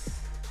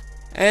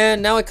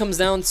 And now it comes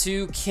down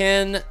to,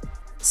 can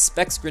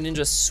Specs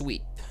Greninja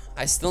sweep?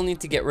 I still need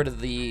to get rid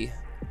of the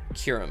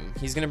Kyurem.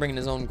 He's going to bring in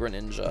his own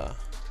Greninja.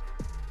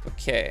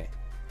 Okay.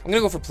 I'm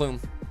going to go for Plume,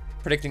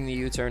 predicting the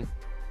U-turn.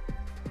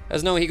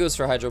 As no, he goes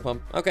for Hydro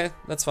Pump. Okay,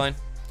 that's fine.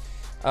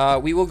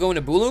 We will go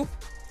into Bulu,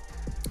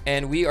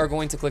 and we are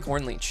going to click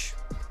Horn Leech,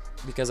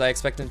 because I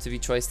expect him to be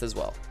choiced as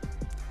well.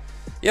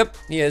 Yep,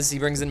 he is. He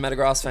brings in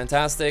Metagross.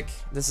 Fantastic.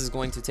 This is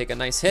going to take a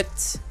nice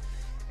hit.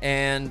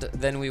 And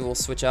then we will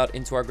switch out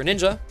into our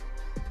Greninja.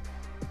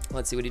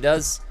 Let's see what he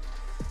does.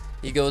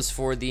 He goes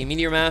for the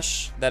Meteor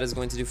Mash. That is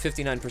going to do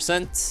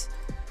 59%.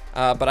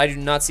 But I do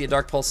not see a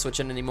Dark Pulse switch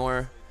in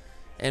anymore.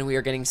 And we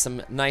are getting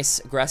some nice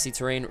grassy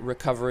terrain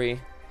recovery.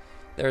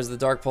 There's the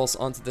Dark Pulse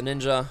onto the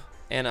Ninja.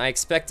 And I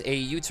expect a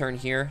U-turn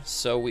here.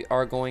 So we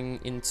are going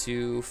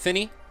into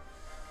Finny.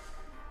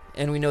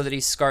 And we know that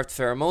he's Scarfed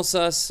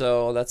Pheromosa,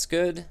 so that's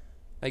good.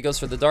 He goes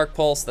for the Dark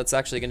Pulse. That's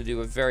actually going to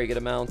do a very good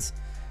amount.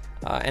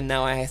 And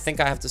now I think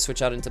I have to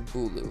switch out into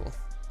Bulu.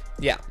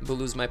 Yeah,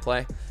 Bulu's my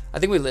play. I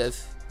think we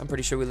live. I'm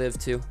pretty sure we live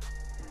too.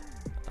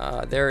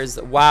 There is...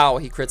 Wow,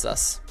 he crits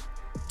us.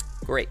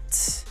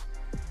 Great.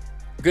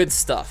 Good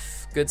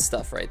stuff. Good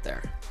stuff right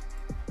there.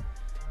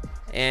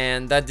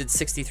 And that did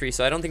 63,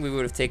 so I don't think we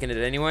would have taken it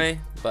anyway,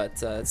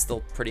 but it's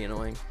still pretty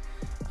annoying.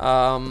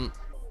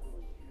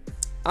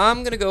 I'm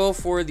going to go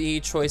for the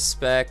Choice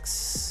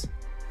Specs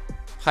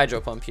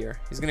Hydro Pump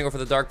here. He's going to go for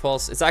the Dark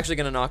Pulse. It's actually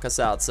going to knock us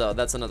out, so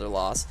that's another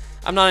loss.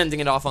 I'm not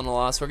ending it off on the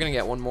loss. We're going to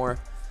get one more.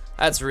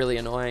 That's really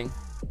annoying,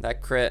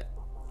 that crit.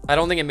 I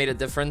don't think it made a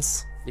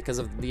difference because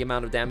of the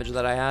amount of damage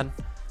that I had.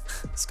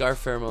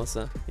 Scarf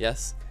Pheromosa,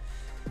 yes.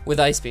 With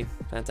Ice Beam,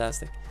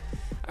 fantastic.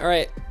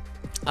 Alright,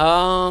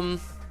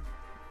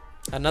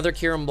 another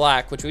Kyurem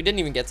Black, which we didn't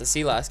even get to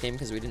see last game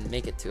because we didn't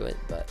make it to it,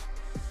 but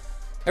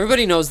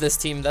everybody knows this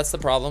team, that's the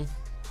problem.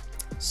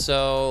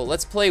 So,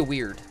 let's play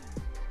weird.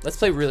 Let's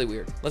play really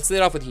weird. Let's lead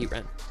off with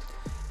Heatran.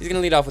 He's going to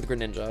lead off with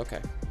Greninja, okay.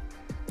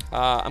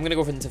 I'm going to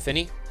go for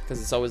Finny,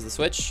 because it's always the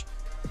switch.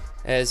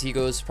 As he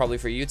goes probably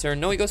for U-turn.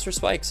 No, he goes for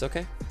Spikes,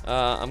 okay.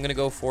 I'm going to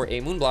go for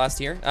a Moonblast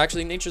here.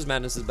 Actually, Nature's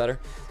Madness is better.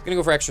 I'm going to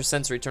go for Extra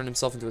Sensory, turn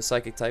himself into a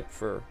Psychic type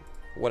for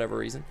whatever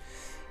reason.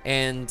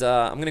 And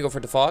I'm going to go for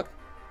Defog.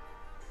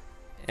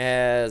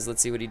 As,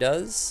 let's see what he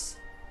does.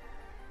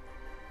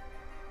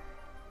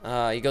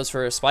 He goes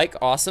for a Spike,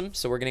 awesome.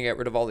 So we're going to get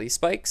rid of all these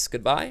Spikes,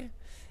 goodbye.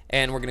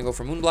 And we're going to go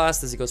for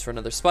Moonblast as he goes for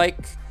another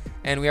Spike.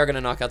 And we are going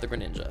to knock out the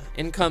Greninja.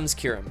 In comes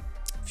Kyurem.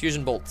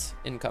 Fusion Bolt,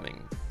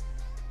 incoming.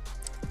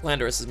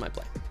 Landorus is my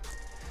play.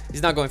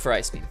 He's not going for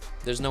Ice Beam.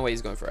 There's no way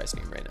he's going for Ice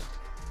Beam right now.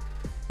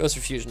 Goes for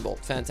Fusion Bolt.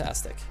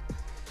 Fantastic.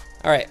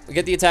 Alright, we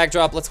get the attack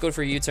drop. Let's go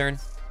for a U-turn.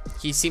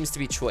 He seems to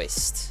be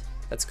choiced.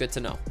 That's good to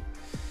know.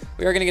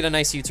 We are going to get a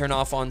nice U-turn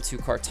off onto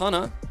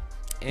Kartana.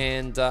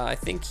 And I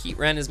think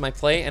Heatran is my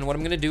play. And what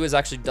I'm going to do is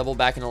actually double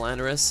back into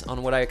Landorus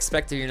on what I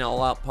expect to be an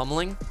all-out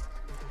pummeling.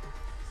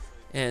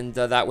 And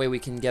that way we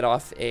can get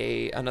off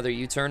another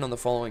U-turn on the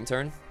following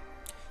turn.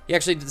 He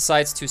actually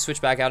decides to switch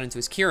back out into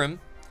his Kyurem,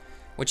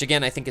 which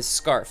again I think is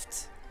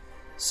Scarfed.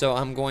 So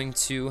I'm going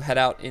to head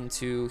out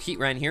into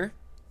Heatran here,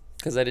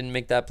 because I didn't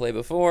make that play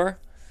before.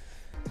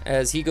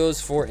 As he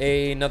goes for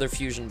another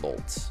Fusion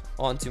Bolt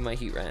onto my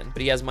Heatran,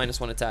 but he has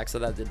 -1 attack, so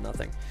that did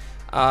nothing.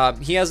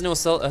 He has no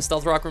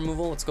Stealth Rock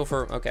removal. Let's go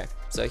for, okay,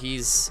 so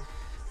he's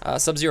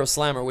Sub-Zero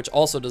Slammer, which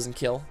also doesn't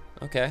kill,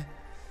 okay.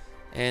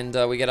 And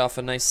we get off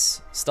a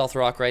nice Stealth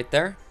Rock right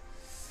there.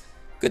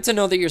 Good to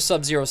know that you're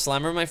Sub-Zero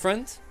Slammer, my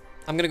friend.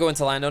 I'm going to go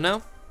into Lando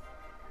now.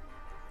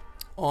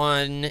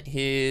 On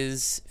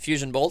his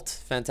Fusion Bolt.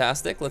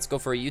 Fantastic. Let's go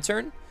for a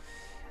U-turn.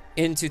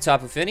 Into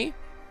Tapu Fini.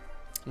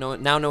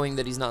 Now knowing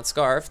that he's not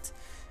Scarfed.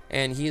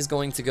 And he is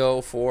going to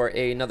go for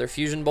another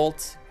Fusion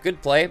Bolt.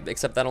 Good play,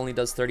 except that only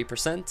does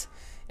 30%.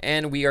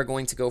 And we are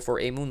going to go for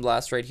a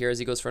Moonblast right here as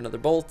he goes for another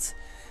Bolt.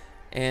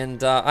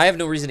 And I have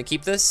no reason to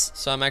keep this,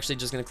 so I'm actually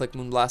just going to click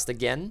Moonblast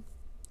again.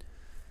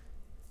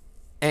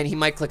 And he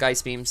might click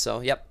Ice Beam, so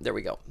yep, there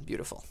we go.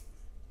 Beautiful.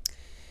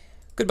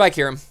 Goodbye,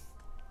 Kyurem.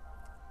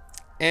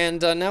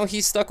 And now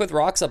he's stuck with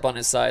rocks up on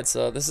his side,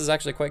 so this is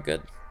actually quite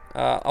good.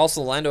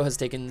 Also, Lando has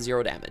taken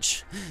 0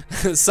 damage.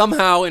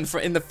 Somehow,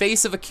 in the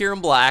face of a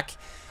Kyurem Black,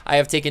 I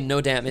have taken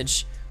no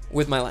damage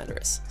with my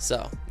Landorus.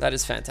 So, that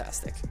is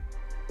fantastic.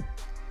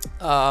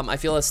 I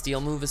feel a Steel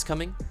move is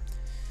coming.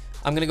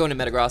 I'm going to go into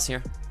Metagross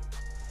here.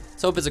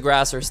 Let's hope it's a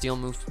Grass or a Steel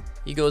move.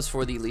 He goes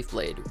for the Leaf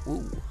Blade.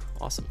 Ooh,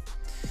 awesome.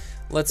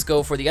 Let's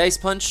go for the Ice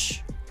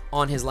Punch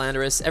on his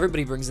Landorus.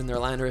 Everybody brings in their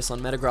Landorus on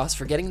Metagross,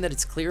 forgetting that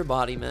it's clear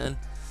body, man.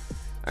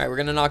 Alright, we're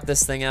going to knock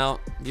this thing out.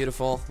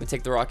 Beautiful. We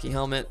take the Rocky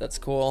Helmet. That's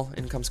cool.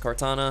 In comes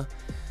Kartana.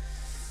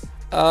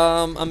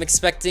 I'm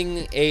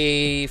expecting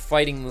a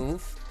fighting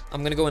move. I'm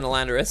going to go into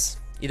Landorus.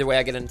 Either way,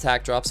 I get an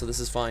attack drop, so this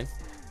is fine.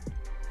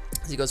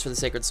 As he goes for the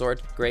Sacred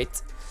Sword.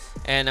 Great.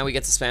 And now we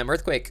get to spam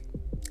Earthquake.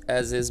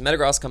 As his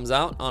Metagross comes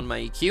out on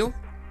my EQ.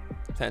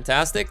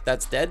 Fantastic.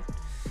 That's dead.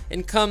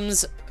 In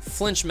comes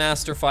Flinch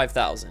Master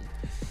 5000.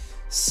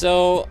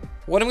 So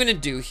what I'm going to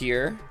do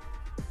here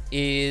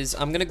is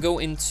I'm going to go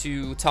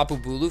into Tapu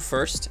Bulu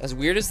first. As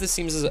weird as this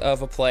seems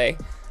of a play,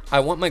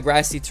 I want my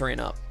Grassy Terrain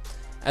up.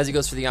 As he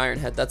goes for the Iron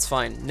Head, that's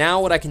fine. Now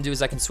what I can do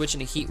is I can switch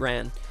into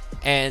Heatran,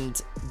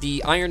 and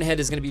the Iron Head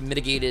is going to be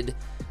mitigated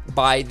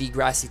by the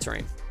Grassy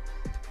Terrain.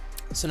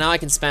 So now I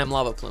can spam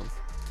Lava Plume.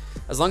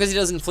 As long as he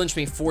doesn't flinch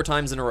me 4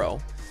 times in a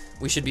row,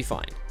 we should be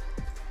fine.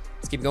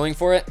 Let's keep going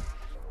for it.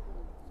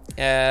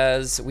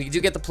 As we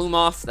do get the Plume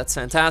off, that's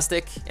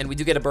fantastic. And we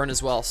do get a burn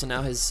as well, so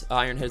now his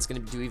Iron Head is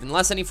going to do even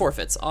less, and he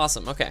forfeits.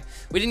 Awesome, okay.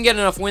 We didn't get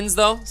enough wins,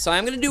 though, so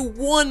I'm going to do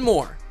one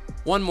more.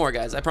 One more,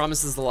 guys. I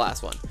promise this is the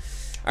last one.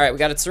 Alright, we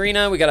got a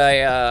Serena, we got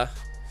a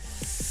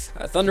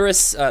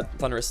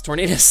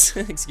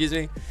Tornadus, excuse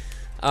me.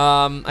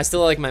 I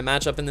still like my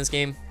matchup in this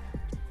game.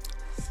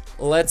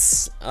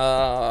 Let's,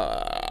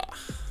 what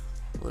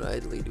do I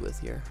lead with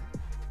here?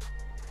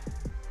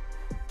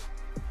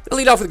 I'll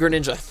lead off with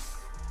Greninja.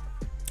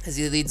 As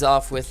he leads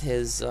off with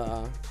his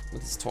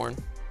Torn.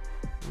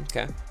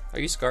 Okay. Are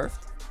you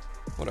Scarfed?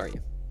 What are you?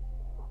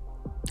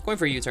 Going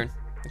for a U-turn.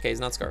 Okay, he's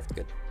not Scarfed.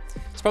 Good.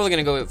 He's probably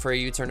going to go for a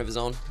U-turn of his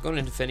own. Going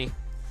into Finny.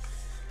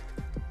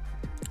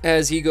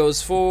 As he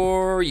goes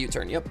for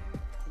U-turn. Yep.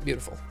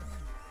 Beautiful.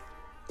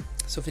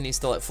 So Finny's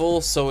still at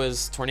full. So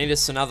is Tornadus.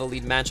 So now the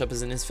lead matchup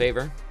is in his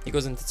favor. He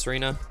goes into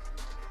Serena.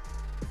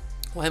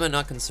 Why am I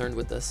not concerned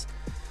with this?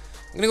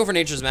 I'm going to go for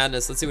Nature's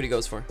Madness. Let's see what he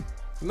goes for.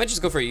 He might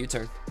just go for a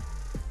U-turn.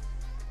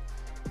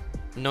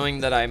 Knowing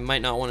that I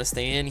might not want to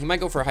stay in. He might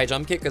go for a high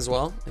jump kick as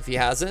well, if he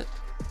has it.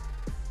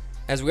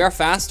 As we are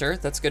faster,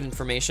 that's good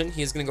information.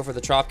 He's going to go for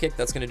the chop kick.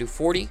 That's going to do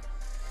 40.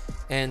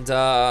 And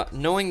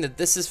knowing that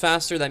this is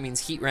faster, that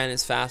means Heatran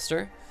is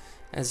faster.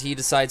 As he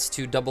decides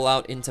to double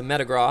out into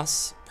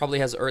Metagross. Probably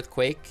has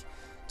Earthquake.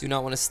 Do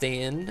not want to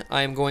stay in.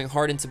 I am going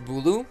hard into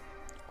Bulu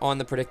on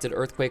the predicted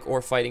Earthquake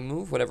or Fighting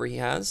move, whatever he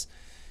has.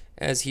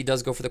 As he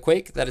does go for the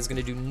Quake. That is going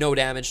to do no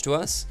damage to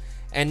us.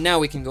 And now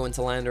we can go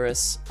into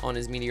Landorus on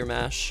his Meteor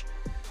Mash.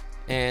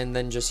 And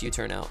then just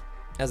U-turn out.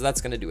 As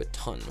that's going to do a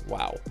ton.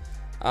 Wow.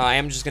 I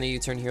am just going to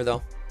U-turn here,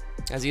 though.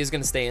 As he is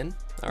going to stay in.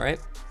 Alright.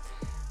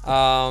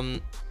 I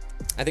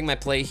think my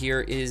play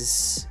here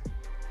is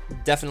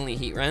definitely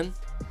Heatran.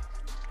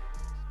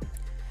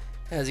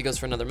 As he goes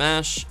for another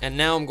Mash. And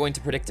now I'm going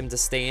to predict him to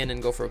stay in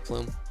and go for a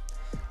Plume.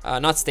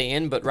 Not stay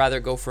in, but rather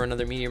go for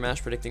another Meteor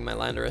Mash, predicting my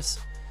Landorus.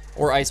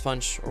 Or Ice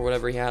Punch, or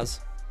whatever he has.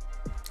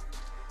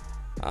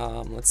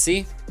 Let's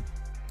see.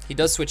 He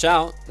does switch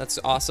out. That's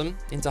awesome.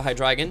 Into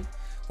Hydreigon,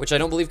 which I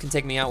don't believe can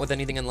take me out with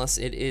anything unless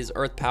it is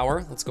Earth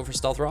Power. Let's go for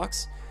Stealth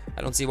Rocks.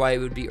 I don't see why it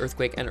would be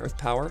Earthquake and Earth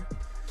Power.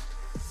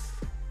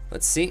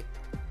 Let's see.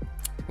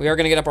 We are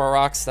going to get up our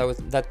rocks.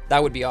 That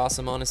would be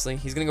awesome, honestly.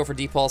 He's going to go for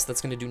Depulse.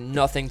 That's going to do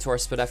nothing to our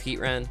Spidef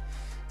Heatran.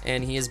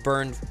 And he is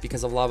burned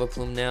because of Lava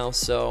Plume now.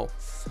 So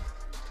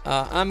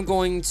I'm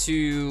going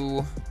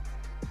to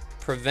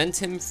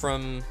prevent him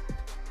from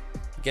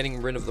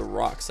getting rid of the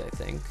rocks, I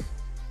think.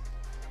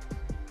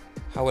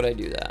 How would I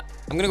do that?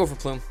 I'm going to go for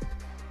Plume.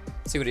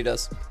 See what he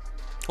does.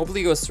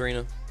 Hopefully he goes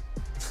Serena.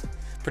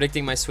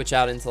 Predicting my switch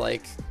out into,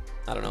 like,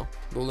 I don't know,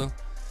 Bulu.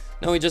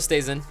 No, he just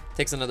stays in.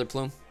 Takes another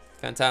Plume.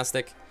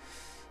 Fantastic.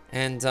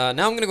 And now I'm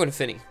going to go into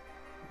Finny.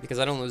 Because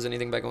I don't lose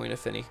anything by going to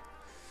Finny.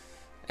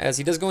 As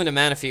he does go into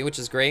Manaphy, which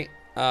is great.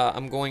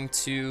 I'm going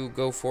to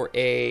go for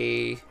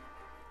a...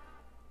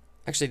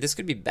 Actually, this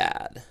could be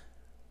bad.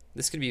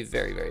 This could be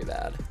very, very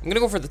bad. I'm going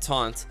to go for the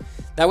Taunt.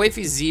 That way if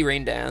he's Z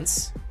Rain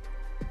Dance...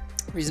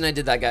 The reason I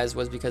did that, guys,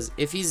 was because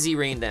if he's Z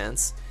Rain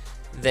Dance,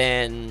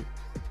 then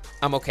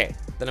I'm okay.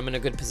 Then I'm in a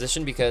good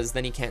position because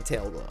then he can't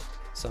Tail Glow.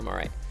 So I'm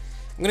alright.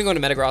 I'm going to go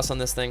into Metagross on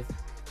this thing.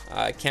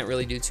 It can't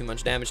really do too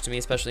much damage to me,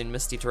 especially in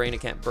Misty Terrain. It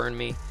can't burn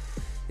me.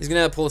 He's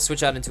going to pull a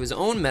switch out into his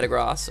own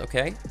Metagross,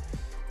 okay?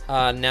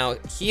 Now,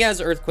 he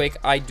has Earthquake.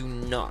 I do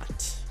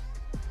not.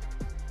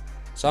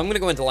 So I'm going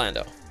to go into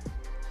Lando.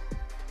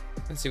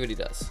 Let's see what he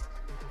does.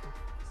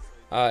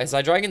 His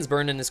Hydreigon's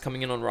burn and is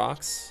coming in on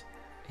rocks.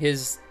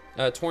 His...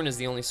 Torn is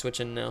the only switch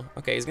in now.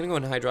 Okay, he's going to go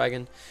into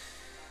Hydreigon.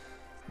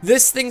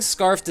 This thing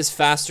Scarfed is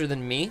faster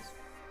than me.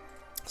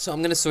 So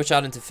I'm going to switch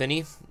out into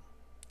Finny.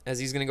 As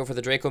he's going to go for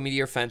the Draco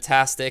Meteor.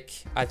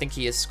 Fantastic. I think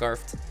he is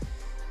Scarfed.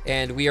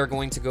 And we are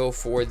going to go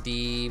for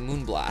the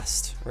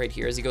Moonblast right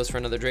here. As he goes for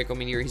another Draco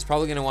Meteor. He's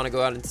probably going to want to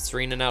go out into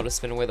Serena now to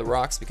spin away the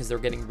rocks. Because they're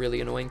getting really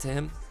annoying to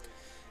him.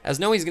 As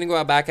no, he's going to go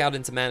out back out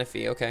into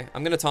Manaphy. Okay,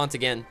 I'm going to Taunt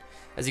again.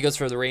 As he goes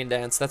for the Rain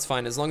Dance. That's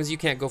fine. As long as you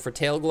can't go for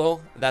Tail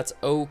Glow. That's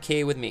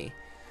okay with me.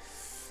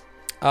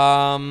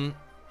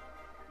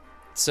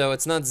 So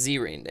it's not Z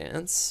Rain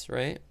Dance,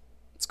 right?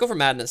 Let's go for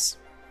Madness.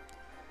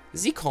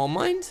 Is he Calm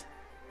Mind?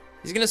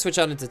 He's gonna switch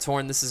out into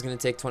Torn. This is gonna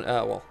take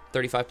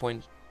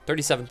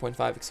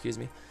 37.5, excuse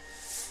me.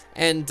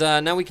 And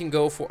now we can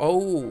go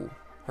for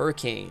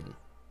Hurricane.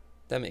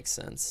 That makes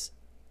sense.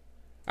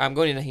 I'm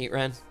going into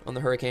Heatran on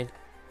the Hurricane.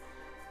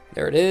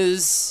 There it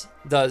is.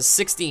 Does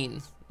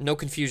 16. No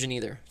confusion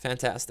either.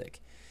 Fantastic.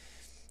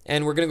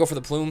 And we're going to go for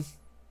the plume.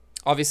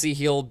 Obviously,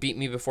 he'll beat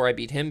me before I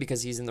beat him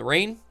because he's in the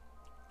rain.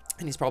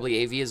 And he's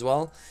probably AV as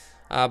well.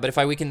 But if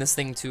I weaken this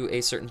thing to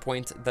a certain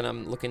point, then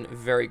I'm looking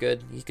very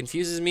good. He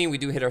confuses me. We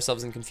do hit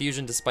ourselves in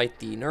confusion despite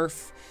the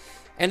nerf.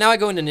 And now I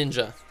go into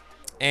ninja.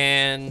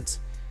 And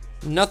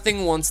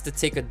nothing wants to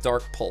take a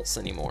dark pulse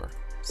anymore.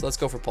 So let's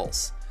go for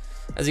pulse.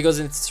 As he goes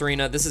into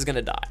Serena, this is going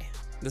to die.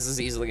 This is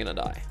easily going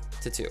to die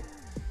to 2.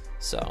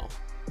 So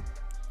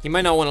he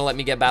might not want to let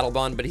me get Battle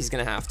Bond, but he's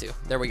going to have to.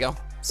 There we go.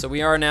 So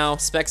we are now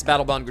Specs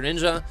Battle Bond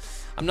Greninja.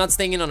 I'm not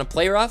staying in on a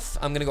play rough.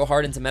 I'm going to go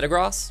hard into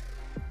Metagross.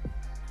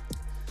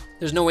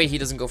 There's no way he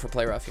doesn't go for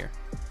play rough here.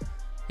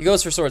 He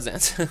goes for Swords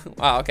Dance.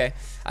 Wow, okay.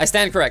 I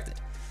stand corrected.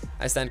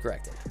 I stand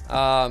corrected.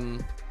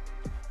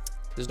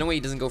 There's no way he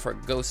doesn't go for a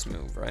ghost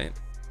move, right?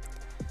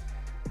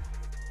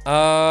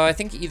 I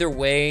think either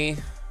way.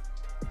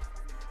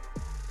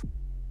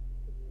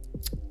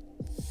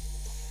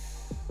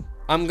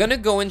 I'm gonna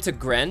go into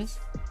Gren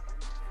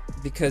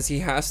because he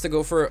has to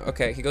go for,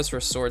 okay, he goes for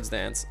a Swords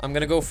Dance. I'm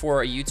gonna go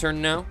for a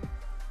U-turn now.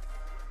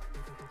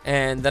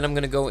 And then I'm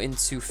gonna go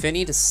into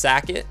Finny to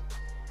sack it.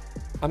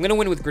 I'm gonna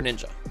win with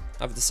Greninja.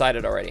 I've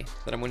decided already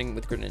that I'm winning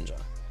with Greninja.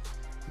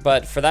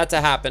 But for that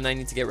to happen, I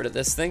need to get rid of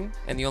this thing.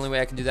 And the only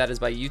way I can do that is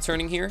by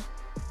U-turning here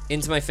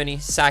into my Finny,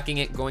 sacking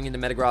it, going into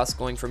Metagross,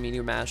 going for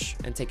Meteor Mash,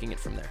 and taking it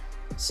from there.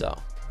 So,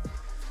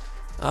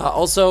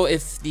 also,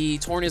 if the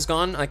Torn is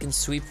gone, I can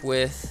sweep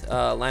with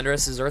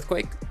Landorus's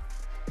Earthquake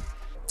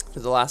for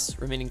the last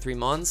remaining 3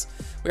 Mons.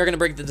 We are going to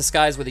break the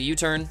disguise with a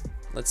U-turn.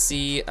 Let's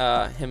see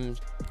him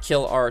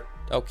kill our,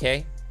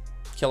 okay,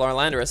 kill our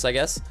Landorus, I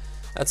guess.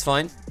 That's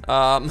fine.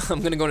 I'm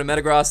going to go to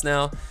Metagross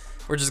now.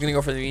 We're just going to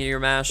go for the Meteor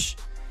Mash.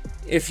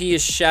 If he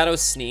is Shadow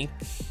Sneak,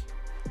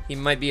 he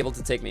might be able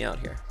to take me out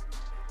here.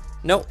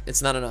 Nope,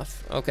 it's not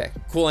enough. Okay,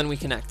 cool, and we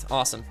connect.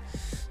 Awesome.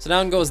 So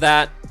down goes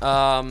that.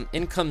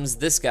 In comes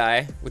this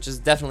guy, which is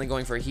definitely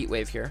going for a Heat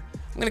Wave here.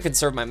 I'm going to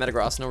conserve my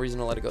Metagross. No reason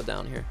to let it go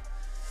down here.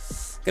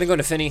 Going to go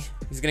to Finny.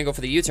 He's going to go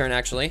for the U-turn,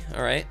 actually.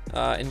 All right.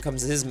 In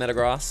comes his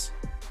Metagross.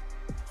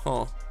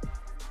 Huh.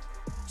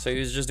 So he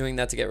was just doing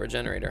that to get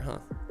Regenerator, huh?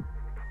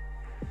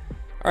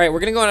 All right,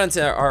 we're going to go on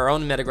to our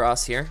own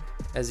Metagross here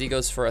as he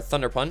goes for a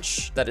Thunder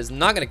Punch that is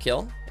not going to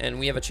kill, and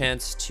we have a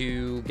chance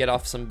to get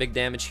off some big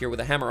damage here with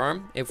a Hammer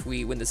Arm if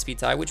we win the speed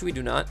tie, which we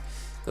do not.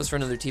 Goes for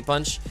another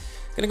T-Punch.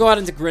 Going to go out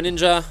into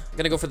Greninja.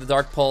 Going to go for the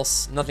Dark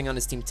Pulse. Nothing on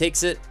his team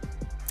takes it.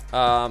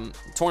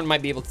 Torn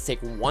might be able to take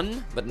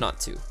 1, but not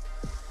 2.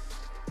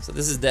 So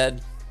this is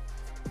dead.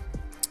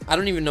 I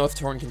don't even know if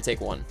Torn can take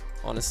 1,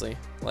 honestly.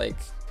 Like,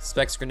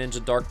 Specs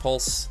Greninja, Dark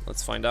Pulse.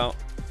 Let's find out.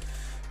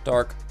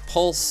 Dark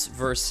Pulse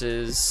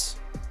versus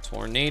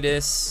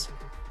Tornadus.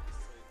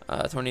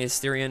 Tornadus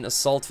Therian,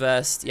 Assault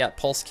Vest. Yeah,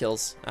 Pulse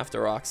kills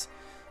after rocks.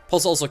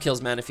 Pulse also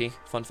kills Manaphy,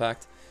 fun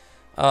fact.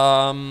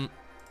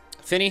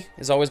 Finny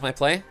is always my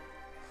play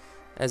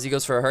as he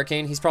goes for a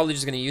Hurricane. He's probably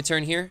just going to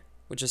U-turn here,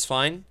 which is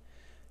fine.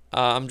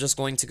 I'm just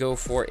going to go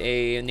for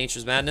a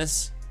Nature's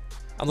Madness.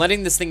 I'm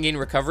letting this thing gain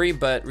recovery,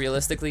 but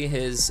realistically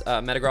his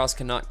Metagross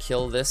cannot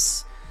kill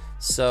this.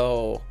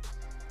 So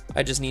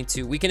I just need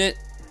to weaken it.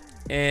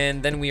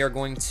 And then we are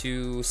going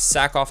to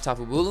sack off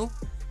Tapu Bulu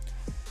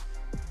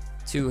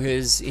to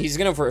his, he's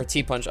going to go for a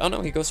T-Punch. Oh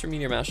no, he goes for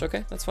Meteor Mash.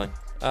 Okay, that's fine.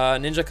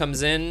 Ninja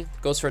comes in,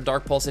 goes for a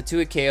Dark Pulse at 2.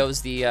 It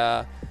KOs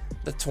the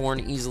Torn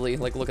easily.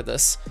 Like, look at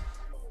this.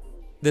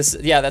 This,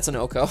 yeah, that's an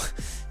Oko.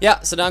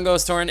 Yeah, so down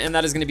goes Torn, and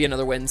that is going to be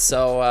another win.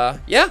 So,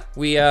 yeah,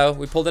 we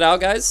pulled it out,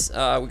 guys.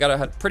 We got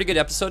a pretty good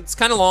episode. It's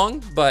kind of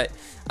long, but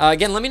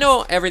again, let me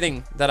know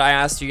everything that I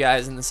asked you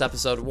guys in this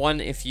episode.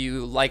 One, if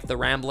you like the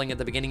rambling at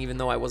the beginning, even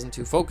though I wasn't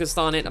too focused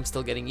on it. I'm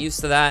still getting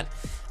used to that.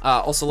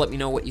 Also, let me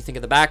know what you think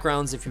of the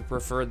backgrounds, if you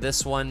prefer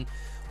this one,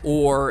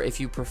 or if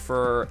you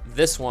prefer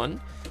this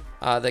one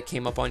that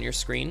came up on your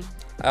screen.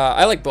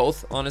 I like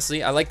both,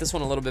 honestly. I like this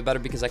one a little bit better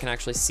because I can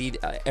actually see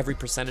every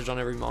percentage on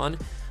every mon,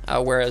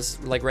 whereas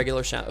like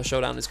regular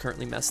Showdown is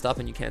currently messed up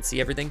and you can't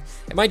see everything.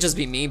 It might just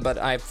be me, but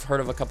I've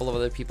heard of a couple of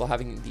other people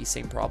having the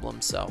same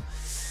problem. So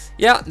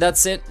yeah,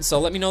 that's it.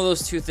 So let me know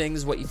those 2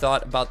 things, what you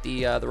thought about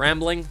the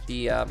rambling,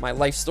 my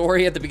life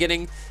story at the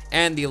beginning,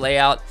 and the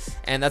layout.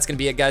 And that's gonna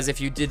be it, guys. If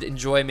you did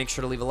enjoy, make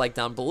sure to leave a like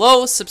down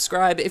below,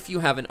 subscribe if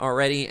you haven't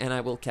already, and I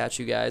will catch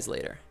you guys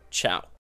later. Ciao.